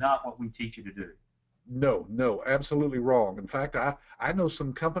that is not what we teach you to do. No, no, absolutely wrong. In fact, I know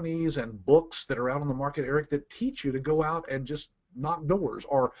some companies and books that are out on the market, Eric, that teach you to go out and just knock doors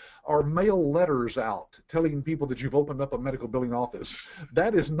or mail letters out telling people that you've opened up a medical billing office.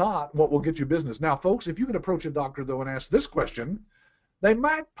 That is not what will get you business. Now, folks, if you could approach a doctor, though, and ask this question, they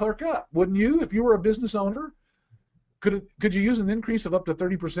might perk up, wouldn't you, if you were a business owner? Could you use an increase of up to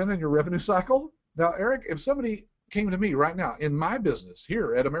 30% in your revenue cycle? Now, Eric, if somebody came to me right now in my business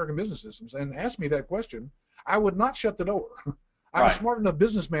here at American Business Systems and asked me that question, I would not shut the door. I'm a smart enough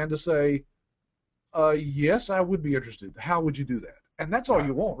businessman to say, yes, I would be interested. How would you do that? And that's all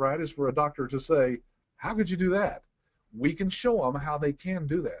you want, right, is for a doctor to say, how could you do that? We can show them how they can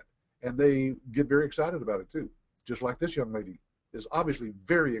do that. And they get very excited about it, too, just like this young lady is obviously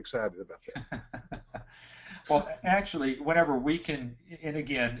very excited about that. Well, actually, whenever we can, and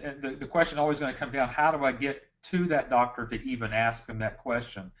again, the question always going to come down, how do I get to that doctor to even ask them that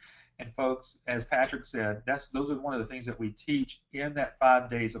question? And folks, as Patrick said, those are one of the things that we teach in that 5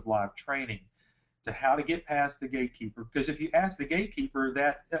 days of live training, to how to get past the gatekeeper. Because if you ask the gatekeeper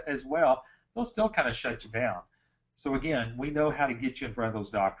that as well, they'll still kind of shut you down. So again, we know how to get you in front of those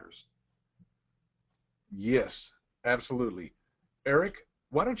doctors. Yes, absolutely. Eric,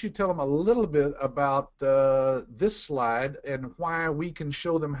 why don't you tell them a little bit about this slide and why we can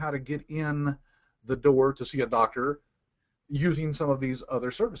show them how to get in the door to see a doctor using some of these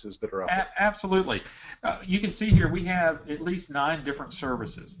other services that are out there. Absolutely. You can see here we have at least 9 different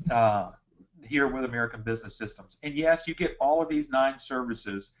services here with American Business Systems. And yes, you get all of these 9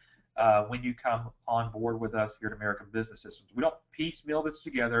 services when you come on board with us here at American Business Systems. We don't piecemeal this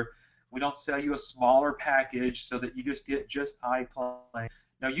together. We don't sell you a smaller package so that you just get just iClaim.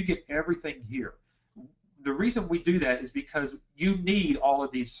 Now, you get everything here. The reason we do that is because you need all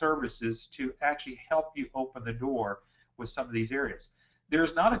of these services to actually help you open the door with some of these areas.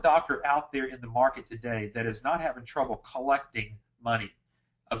 There's not a doctor out there in the market today that is not having trouble collecting money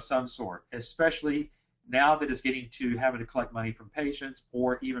of some sort, especially now that it's getting to having to collect money from patients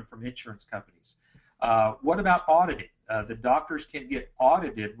or even from insurance companies. What about auditing? The doctors can get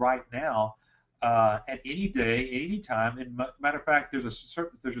audited right now at any day, any time. And matter of fact, there's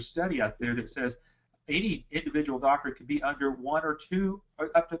a study out there that says any individual doctor could be under 1 or 2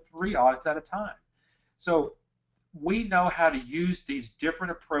 or up to 3 audits at a time. So we know how to use these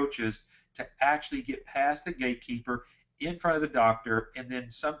different approaches to actually get past the gatekeeper in front of the doctor, and then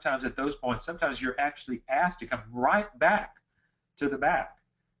sometimes at those points, sometimes you're actually asked to come right back to the back.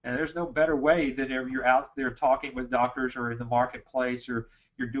 And there's no better way than if you're out there talking with doctors or in the marketplace or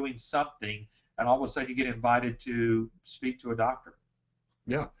you're doing something, and all of a sudden you get invited to speak to a doctor.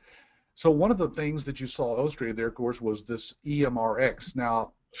 Yeah. So one of the things that you saw illustrated there, of course, was this EMRX.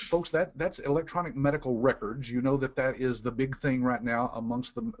 Now, folks, that's electronic medical records. You know that is the big thing right now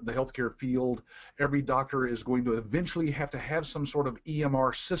amongst the healthcare field. Every doctor is going to eventually have to have some sort of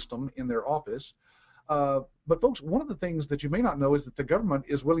EMR system in their office. But folks, one of the things that you may not know is that the government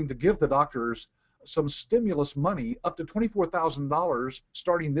is willing to give the doctors some stimulus money, up to $24,000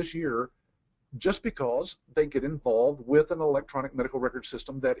 starting this year, just because they get involved with an electronic medical record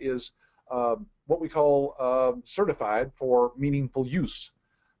system that is what we call certified for meaningful use.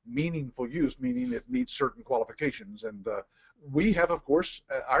 Meaningful use meaning it meets certain qualifications. And we have, of course,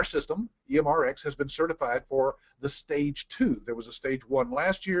 our system, EMRX, has been certified for the stage 2. There was a stage 1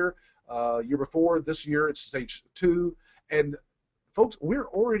 last year, year before, this year it's stage 2. And folks, we're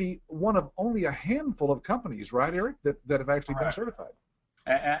already one of only a handful of companies, right, Eric, that have actually been certified.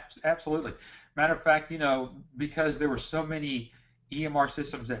 Absolutely. Matter of fact, because there were so many EMR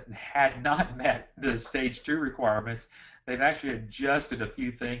systems that had not met the stage 2 requirements, they've actually adjusted a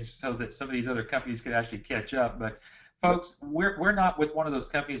few things so that some of these other companies could actually catch up. But folks, we're not with one of those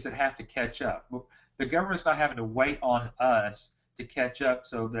companies that have to catch up. The government's not having to wait on us to catch up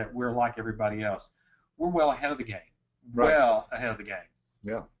so that we're like everybody else. We're well ahead of the game. Right. Well ahead of the game.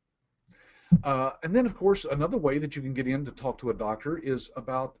 Yeah. And then, of course, another way that you can get in to talk to a doctor is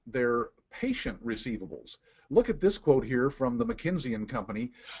about their patient receivables. Look at this quote here from the McKinsey &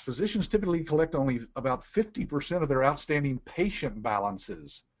 Company. Physicians typically collect only about 50% of their outstanding patient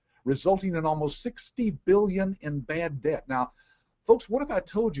balances, resulting in almost $60 billion in bad debt. Now, folks, what if I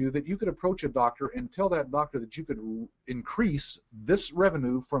told you that you could approach a doctor and tell that doctor that you could increase this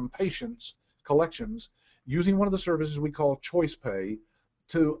revenue from patients' collections using one of the services we call Choice Pay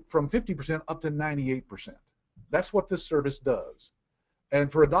from 50% up to 98%. That's what this service does. And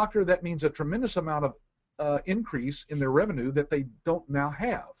for a doctor, that means a tremendous amount of increase in their revenue that they don't now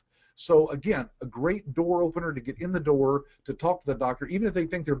have. So again, a great door opener to get in the door, to talk to the doctor. Even if they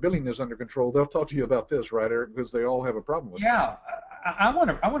think their billing is under control, they'll talk to you about this, right, Eric? Because they all have a problem with this. Yeah, I want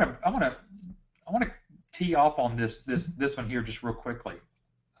to tee off on this one here just real quickly.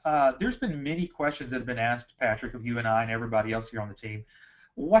 There's been many questions that have been asked, Patrick, of you and I and everybody else here on the team.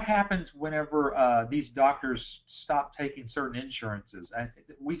 What happens whenever these doctors stop taking certain insurances? And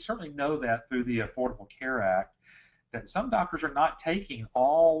we certainly know that through the Affordable Care Act, that some doctors are not taking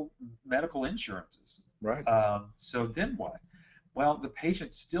all medical insurances. Right. So then what? Well, the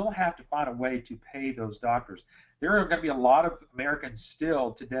patients still have to find a way to pay those doctors. There are going to be a lot of Americans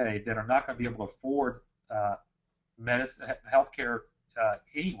still today that are not going to be able to afford medicine, health care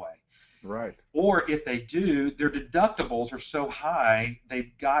anyway. Right. Or if they do, their deductibles are so high,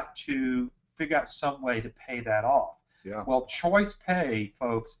 they've got to figure out some way to pay that off. Yeah. Well, Choice Pay,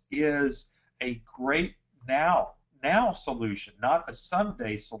 folks, is a great now solution, not a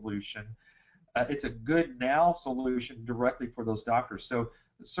someday solution. It's a good now solution directly for those doctors. So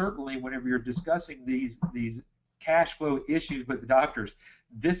certainly, whenever you're discussing these cash flow issues with the doctors,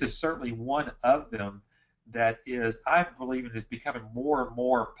 this is certainly one of them that is, I believe, it is becoming more and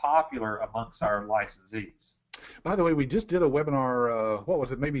more popular amongst our licensees. By the way, we just did a webinar, what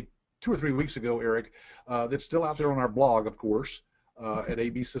was it, maybe 2 or 3 weeks ago, Eric, that's still out there on our blog, of course, at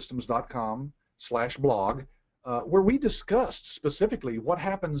absystems.com/blog, where we discussed specifically what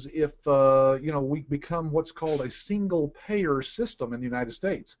happens if we become what's called a single-payer system in the United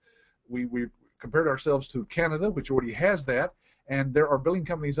States. We compared ourselves to Canada, which already has that, and there are billing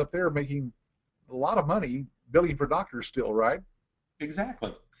companies up there making a lot of money billing for doctors still, right?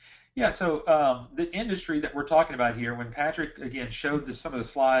 Exactly. Yeah, so the industry that we're talking about here, when Patrick, again, showed some of the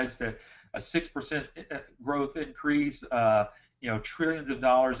slides that a 6% growth increase, trillions of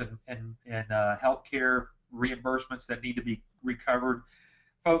dollars in healthcare reimbursements that need to be recovered.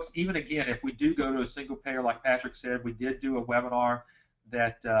 Folks, even again, if we do go to a single payer, like Patrick said, we did do a webinar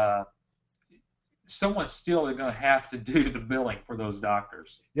that someone's still going to have to do the billing for those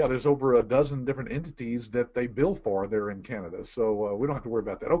doctors. Yeah, there's over a dozen different entities that they bill for there in Canada, so we don't have to worry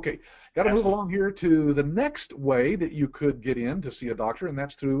about that. Okay, got to move along here to the next way that you could get in to see a doctor, and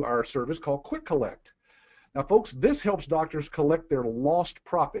that's through our service called Quick Collect. Now, folks, this helps doctors collect their lost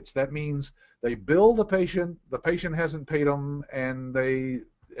profits. That means they bill the patient hasn't paid them, and they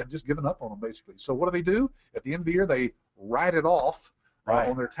have just given up on them, basically. So what do? At the end of the year, they write it off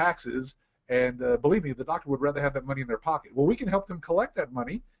on their taxes. And believe me, the doctor would rather have that money in their pocket. Well, we can help them collect that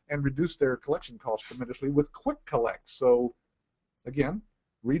money and reduce their collection costs tremendously with Quick Collect. So, again,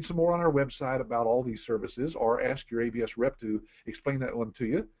 read some more on our website about all these services, or ask your ABS rep to explain that one to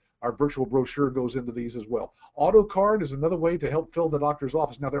you. Our virtual brochure goes into these as well. AutoCard is another way to help fill the doctor's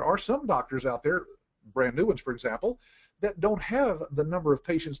office. Now, there are some doctors out there, brand new ones, for example, that don't have the number of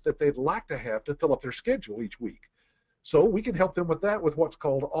patients that they'd like to have to fill up their schedule each week. So we can help them with that with what's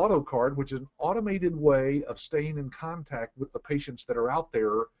called AutoCard, which is an automated way of staying in contact with the patients that are out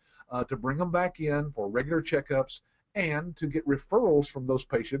there to bring them back in for regular checkups and to get referrals from those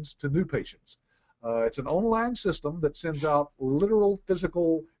patients to new patients. It's an online system that sends out literal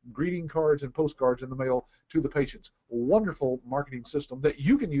physical greeting cards and postcards in the mail to the patients. A wonderful marketing system that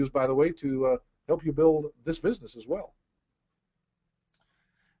you can use, by the way, to help you build this business as well.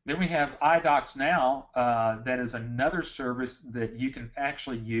 Then we have iDocs Now. That is another service that you can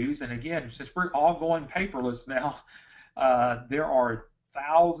actually use. And again, since we're all going paperless now, there are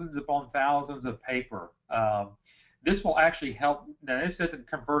thousands upon thousands of paper. This will actually help. Now, this doesn't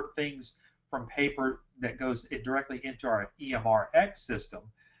convert things from paper that goes directly into our EMRX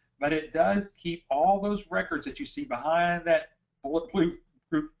system, but it does keep all those records that you see behind that bulletproof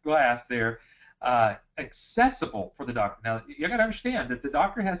glass there accessible for the doctor. Now, you got to understand that the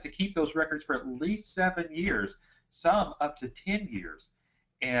doctor has to keep those records for at least 7 years, some up to 10 years.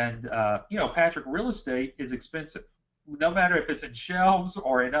 And, Patrick, real estate is expensive. No matter if it's in shelves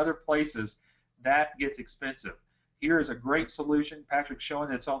or in other places, that gets expensive. Here is a great solution. Patrick's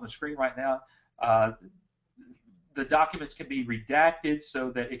showing it's on the screen right now. The documents can be redacted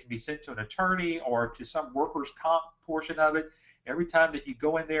so that it can be sent to an attorney or to some workers' comp portion of it. Every time that you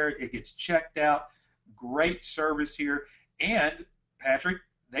go in there, it gets checked out. Great service here. And, Patrick,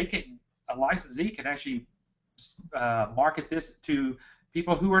 a licensee can actually market this to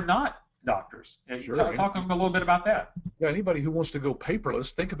people who are not doctors. Sure. Talk to them a little bit about that. Yeah, anybody who wants to go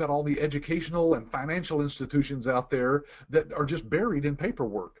paperless, think about all the educational and financial institutions out there that are just buried in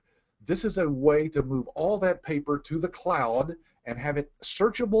paperwork. This is a way to move all that paper to the cloud and have it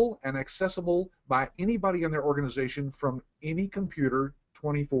searchable and accessible by anybody in their organization from any computer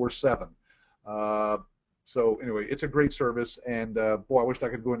 24/7. So anyway, it's a great service, and boy, I wish I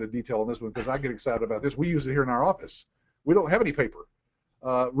could go into detail on this one because I get excited about this. We use it here in our office. We don't have any paper.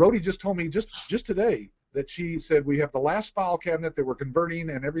 Rhodey just told me just today that she said we have the last file cabinet that we're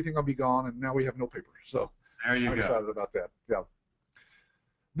converting, and everything will be gone, and now we have no paper. So There you I'm go. excited about that. Yeah.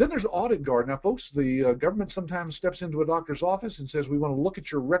 Then there's Audit Guard. Now, folks, the government sometimes steps into a doctor's office and says, we want to look at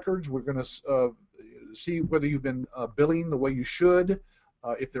your records. We're going to see whether you've been billing the way you should.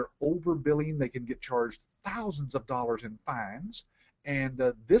 If they're overbilling, they can get charged thousands of dollars in fines. And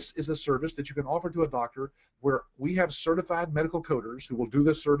this is a service that you can offer to a doctor where we have certified medical coders who will do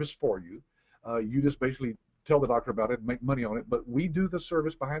this service for you. You just basically tell the doctor about it and make money on it, but we do the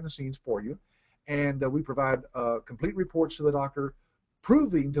service behind the scenes for you. And we provide complete reports to the doctor,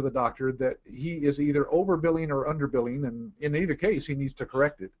 proving to the doctor that he is either overbilling or underbilling, and in either case, he needs to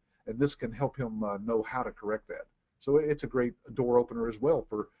correct it. And this can help him know how to correct that. So it's a great door opener as well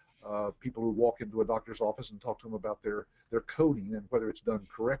for people who walk into a doctor's office and talk to them about their coding and whether it's done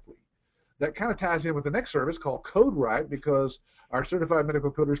correctly. That kind of ties in with the next service called CodeWrite, because our certified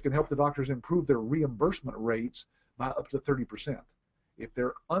medical coders can help the doctors improve their reimbursement rates by up to 30%. If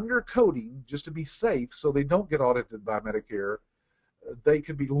they're undercoding, just to be safe so they don't get audited by Medicare, they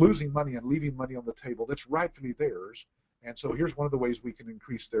could be losing money and leaving money on the table that's rightfully theirs. And so here's one of the ways we can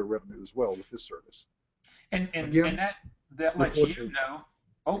increase their revenue as well with this service. And Again, that lets you know.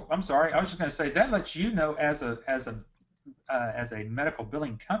 Oh, I'm sorry. I was just going to say that lets you know as a medical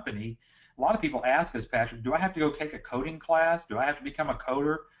billing company. A lot of people ask us, Patrick, do I have to go take a coding class? Do I have to become a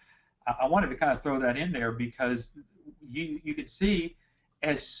coder? I wanted to kind of throw that in there because you can see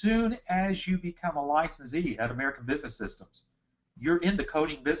as soon as you become a licensee at American Business Systems, you're in the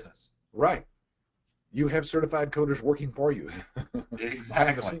coding business. Right. You have certified coders working for you.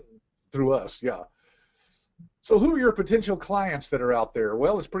 Exactly. Through us, yeah. So who are your potential clients that are out there?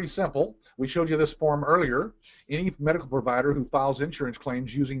 Well, it's pretty simple. We showed you this form earlier. Any medical provider who files insurance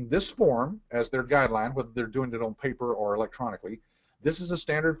claims using this form as their guideline, whether they're doing it on paper or electronically, this is a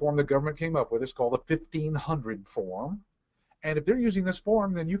standard form the government came up with. It's called the 1500 form. And if they're using this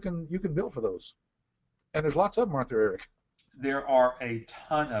form, then you can bill for those. And there's lots of them, aren't there, Eric? There are a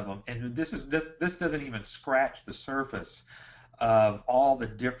ton of them, and this doesn't even scratch the surface of all the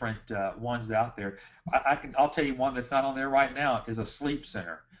different ones out there. I'll tell you one that's not on there right now is a sleep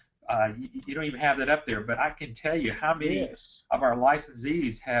center. You don't even have that up there, but I can tell you how many of our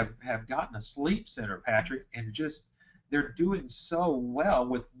licensees have gotten a sleep center, Patrick, and just they're doing so well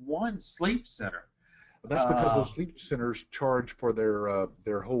with one sleep center. That's because those sleep centers charge for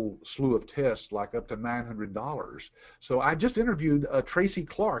their whole slew of tests, like up to $900. So I just interviewed Tracy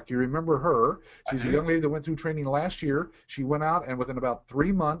Clark. You remember her? She's a young lady that went through training last year. She went out, and within about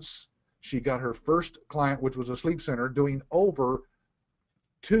 3 months, she got her first client, which was a sleep center, doing over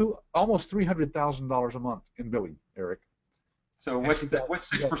almost $300,000 a month in billing, Eric. So what's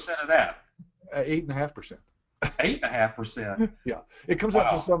 6% of that? 8.5%. 8.5%. Yeah, it comes up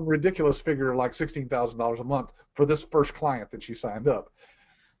to some ridiculous figure like $16,000 a month for this first client that she signed up.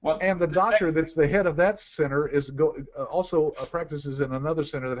 Well, and the doctor that's the head of that center is also practices in another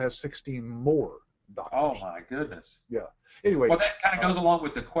center that has 16 more doctors. Oh my goodness. Yeah. Anyway. Well, that kind of goes along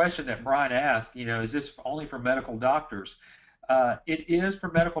with the question that Brian asked. You know, is this only for medical doctors? It is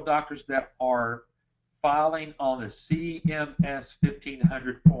for medical doctors that are filing on the CMS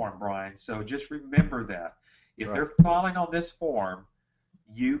 1500 form, Brian. So just remember that. If they're filing on this form,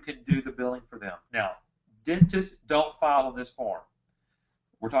 you can do the billing for them. Now, dentists don't file on this form.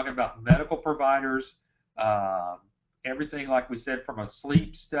 We're talking about medical providers, everything like we said, from a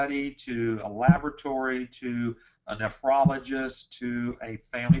sleep study to a laboratory to a nephrologist to a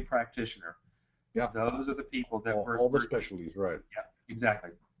family practitioner. Yeah. Those are the people that all the specialties, right. Yeah,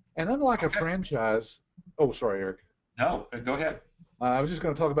 exactly. And unlike a franchise, oh, sorry, Eric. No, go ahead. I was just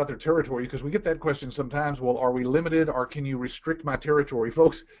going to talk about their territory because we get that question sometimes. Well, are we limited or can you restrict my territory?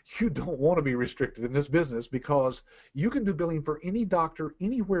 Folks, you don't want to be restricted in this business because you can do billing for any doctor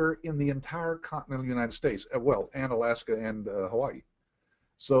anywhere in the entire continental United States, well, and Alaska and Hawaii.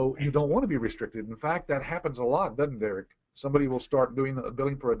 So you don't want to be restricted. In fact, that happens a lot, doesn't it, Eric? Somebody will start doing a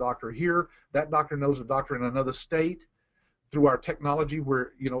billing for a doctor here. That doctor knows a doctor in another state. Through our technology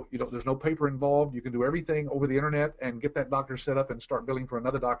where there's no paper involved, you can do everything over the internet and get that doctor set up and start billing for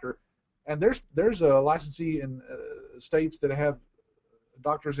another doctor. And there's a licensee in states that have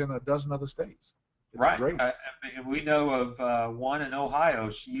doctors in a dozen other states. It's right. Great. We know of one in Ohio.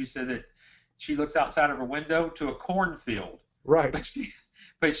 You said that she looks outside of her window to a cornfield. Right.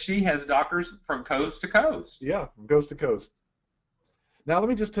 But she has doctors from coast to coast. Yeah, from coast to coast. Now, let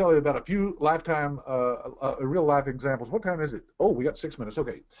me just tell you about a few real life examples. What time is it? Oh, we got 6 minutes.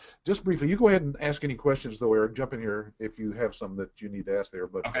 Okay. Just briefly, you go ahead and ask any questions, though, Eric. Jump in here if you have some that you need to ask there.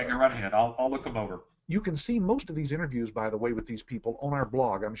 But Okay, go right ahead. I'll look them over. you can see most of these interviews, by the way, with these people on our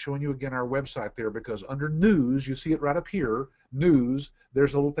blog. I'm showing you again our website there because under news, you see it right up here, news,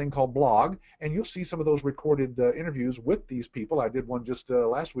 there's a little thing called blog, and you'll see some of those recorded interviews with these people. I did one just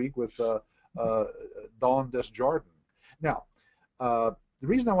last week with Dawn Desjardins. Now, the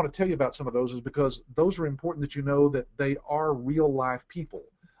reason I want to tell you about some of those is because those are important that you know that they are real life people.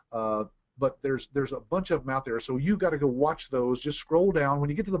 But there's a bunch of them out there, so you got to go watch those. Just scroll down. When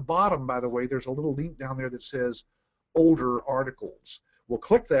you get to the bottom, by the way, there's a little link down there that says older articles. Well,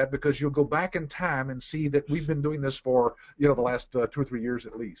 click that because you'll go back in time and see that we've been doing this for the last 2 or 3 years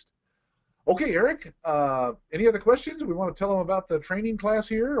at least. Okay, Eric. Any other questions? We want to tell them about the training class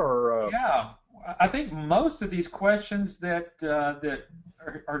here, or Yeah, I think most of these questions that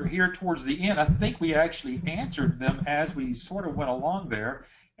are here towards the end, I think we actually answered them as we sort of went along there.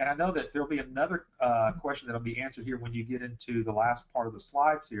 And I know that there'll be another question that'll be answered here when you get into the last part of the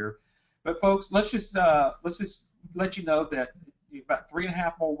slides here. But folks, let's just let you know that you've about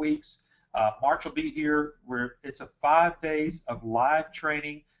 3.5 more weeks. March will be here. It's 5 days of live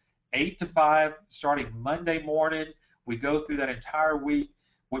training, 8 to 5, starting Monday morning. We go through that entire week.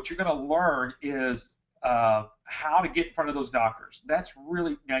 What you're going to learn is how to get in front of those doctors. That's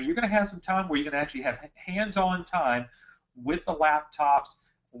really, now you're going to have some time where you're going to actually have hands-on time with the laptops,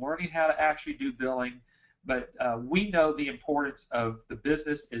 learning how to actually do billing. But we know the importance of the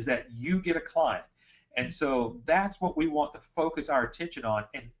business is that you get a client. And so that's what we want to focus our attention on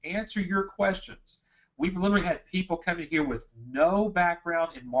and answer your questions. We've literally had people come in here with no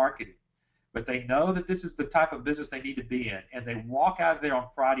background in marketing, but they know that this is the type of business they need to be in, and they walk out of there on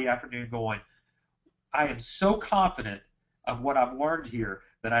Friday afternoon going, I am so confident of what I've learned here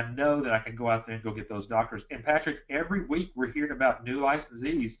that I know that I can go out there and go get those doctors. And Patrick, every week we're hearing about new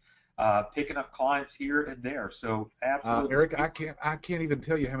licensees picking up clients here and there. So absolutely. Eric, I can't even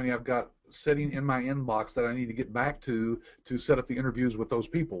tell you how many I've got sitting in my inbox that I need to get back to set up the interviews with those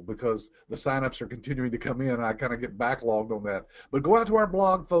people because the signups are continuing to come in. I kind of get backlogged on that. But go out to our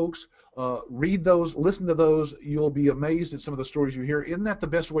blog, folks. Read those, listen to those. You'll be amazed at some of the stories you hear. Isn't that the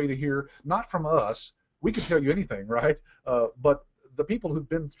best way to hear? Not from us. We can tell you anything, right? But the people who've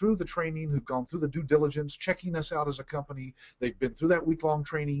been through the training, who've gone through the due diligence, checking us out as a company, they've been through that week-long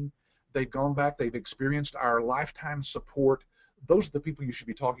training, they've gone back, they've experienced our lifetime support. Those are the people you should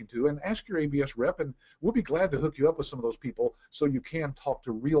be talking to. And ask your ABS rep, and we'll be glad to hook you up with some of those people so you can talk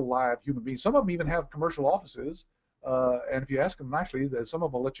to real live human beings. Some of them even have commercial offices, and if you ask them nicely, some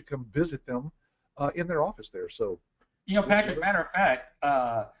of them will let you come visit them in their office there. So, Patrick, matter of fact,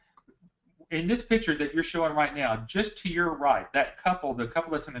 in this picture that you're showing right now, just to your right, that couple, the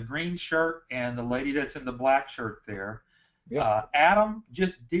couple that's in the green shirt and the lady that's in the black shirt there, yeah. Adam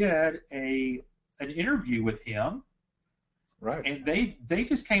just did an interview with him. Right. And they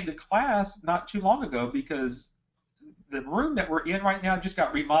just came to class not too long ago because the room that we're in right now just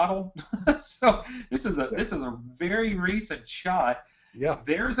got remodeled. So this is a very recent shot. Yeah.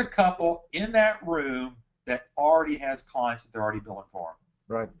 There's a couple in that room that already has clients that they're already billing for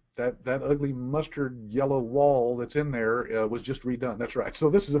them. Right. That ugly mustard yellow wall that's in there was just redone. That's right. So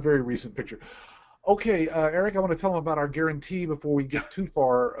this is a very recent picture. Okay, Eric, I want to tell them about our guarantee before we get too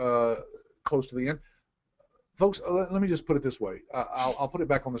far close to the end. Folks, let me just put it this way. I'll put it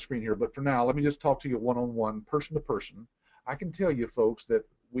back on the screen here, but for now, let me just talk to you one-on-one, person-to-person. I can tell you, folks, that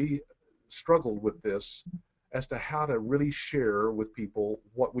we struggled with this as to how to really share with people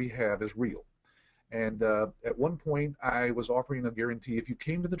what we have is real. And at one point, I was offering a guarantee. If you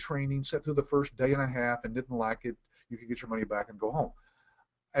came to the training, sat through the first day and a half, and didn't like it, you could get your money back and go home.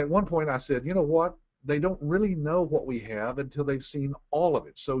 At one point, I said, you know what? They don't really know what we have until they've seen all of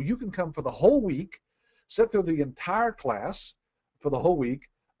it. So you can come for the whole week, sit through the entire class for the whole week,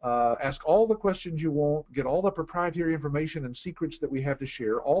 ask all the questions you want, get all the proprietary information and secrets that we have to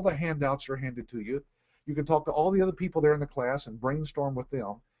share. All the handouts are handed to you. You can talk to all the other people there in the class and brainstorm with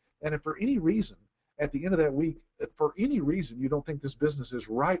them. And if for any reason, at the end of that week, if for any reason you don't think this business is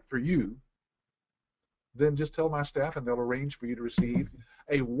right for you, then just tell my staff and they'll arrange for you to receive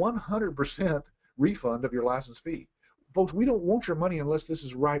a 100% refund of your license fee. Folks, we don't want your money unless this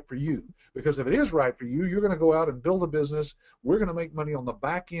is right for you, because if it is right for you, you're going to go out and build a business. We're going to make money on the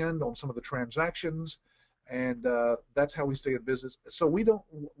back end on some of the transactions, and that's how we stay in business. So we don't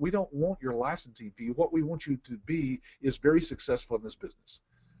want your licensing fee. What we want you to be is very successful in this business.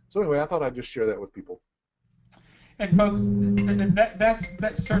 So anyway, I thought I'd just share that with people. And folks,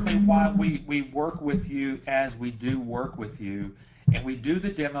 that's certainly why we work with you as we do work with you. And we do the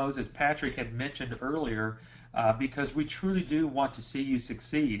demos, as Patrick had mentioned earlier, because we truly do want to see you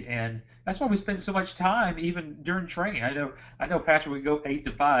succeed. And that's why we spend so much time even during training. I know, Patrick, we go 8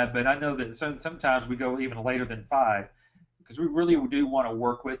 to 5, but I know that sometimes we go even later than 5 because we really do want to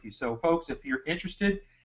work with you. So, folks, if you're interested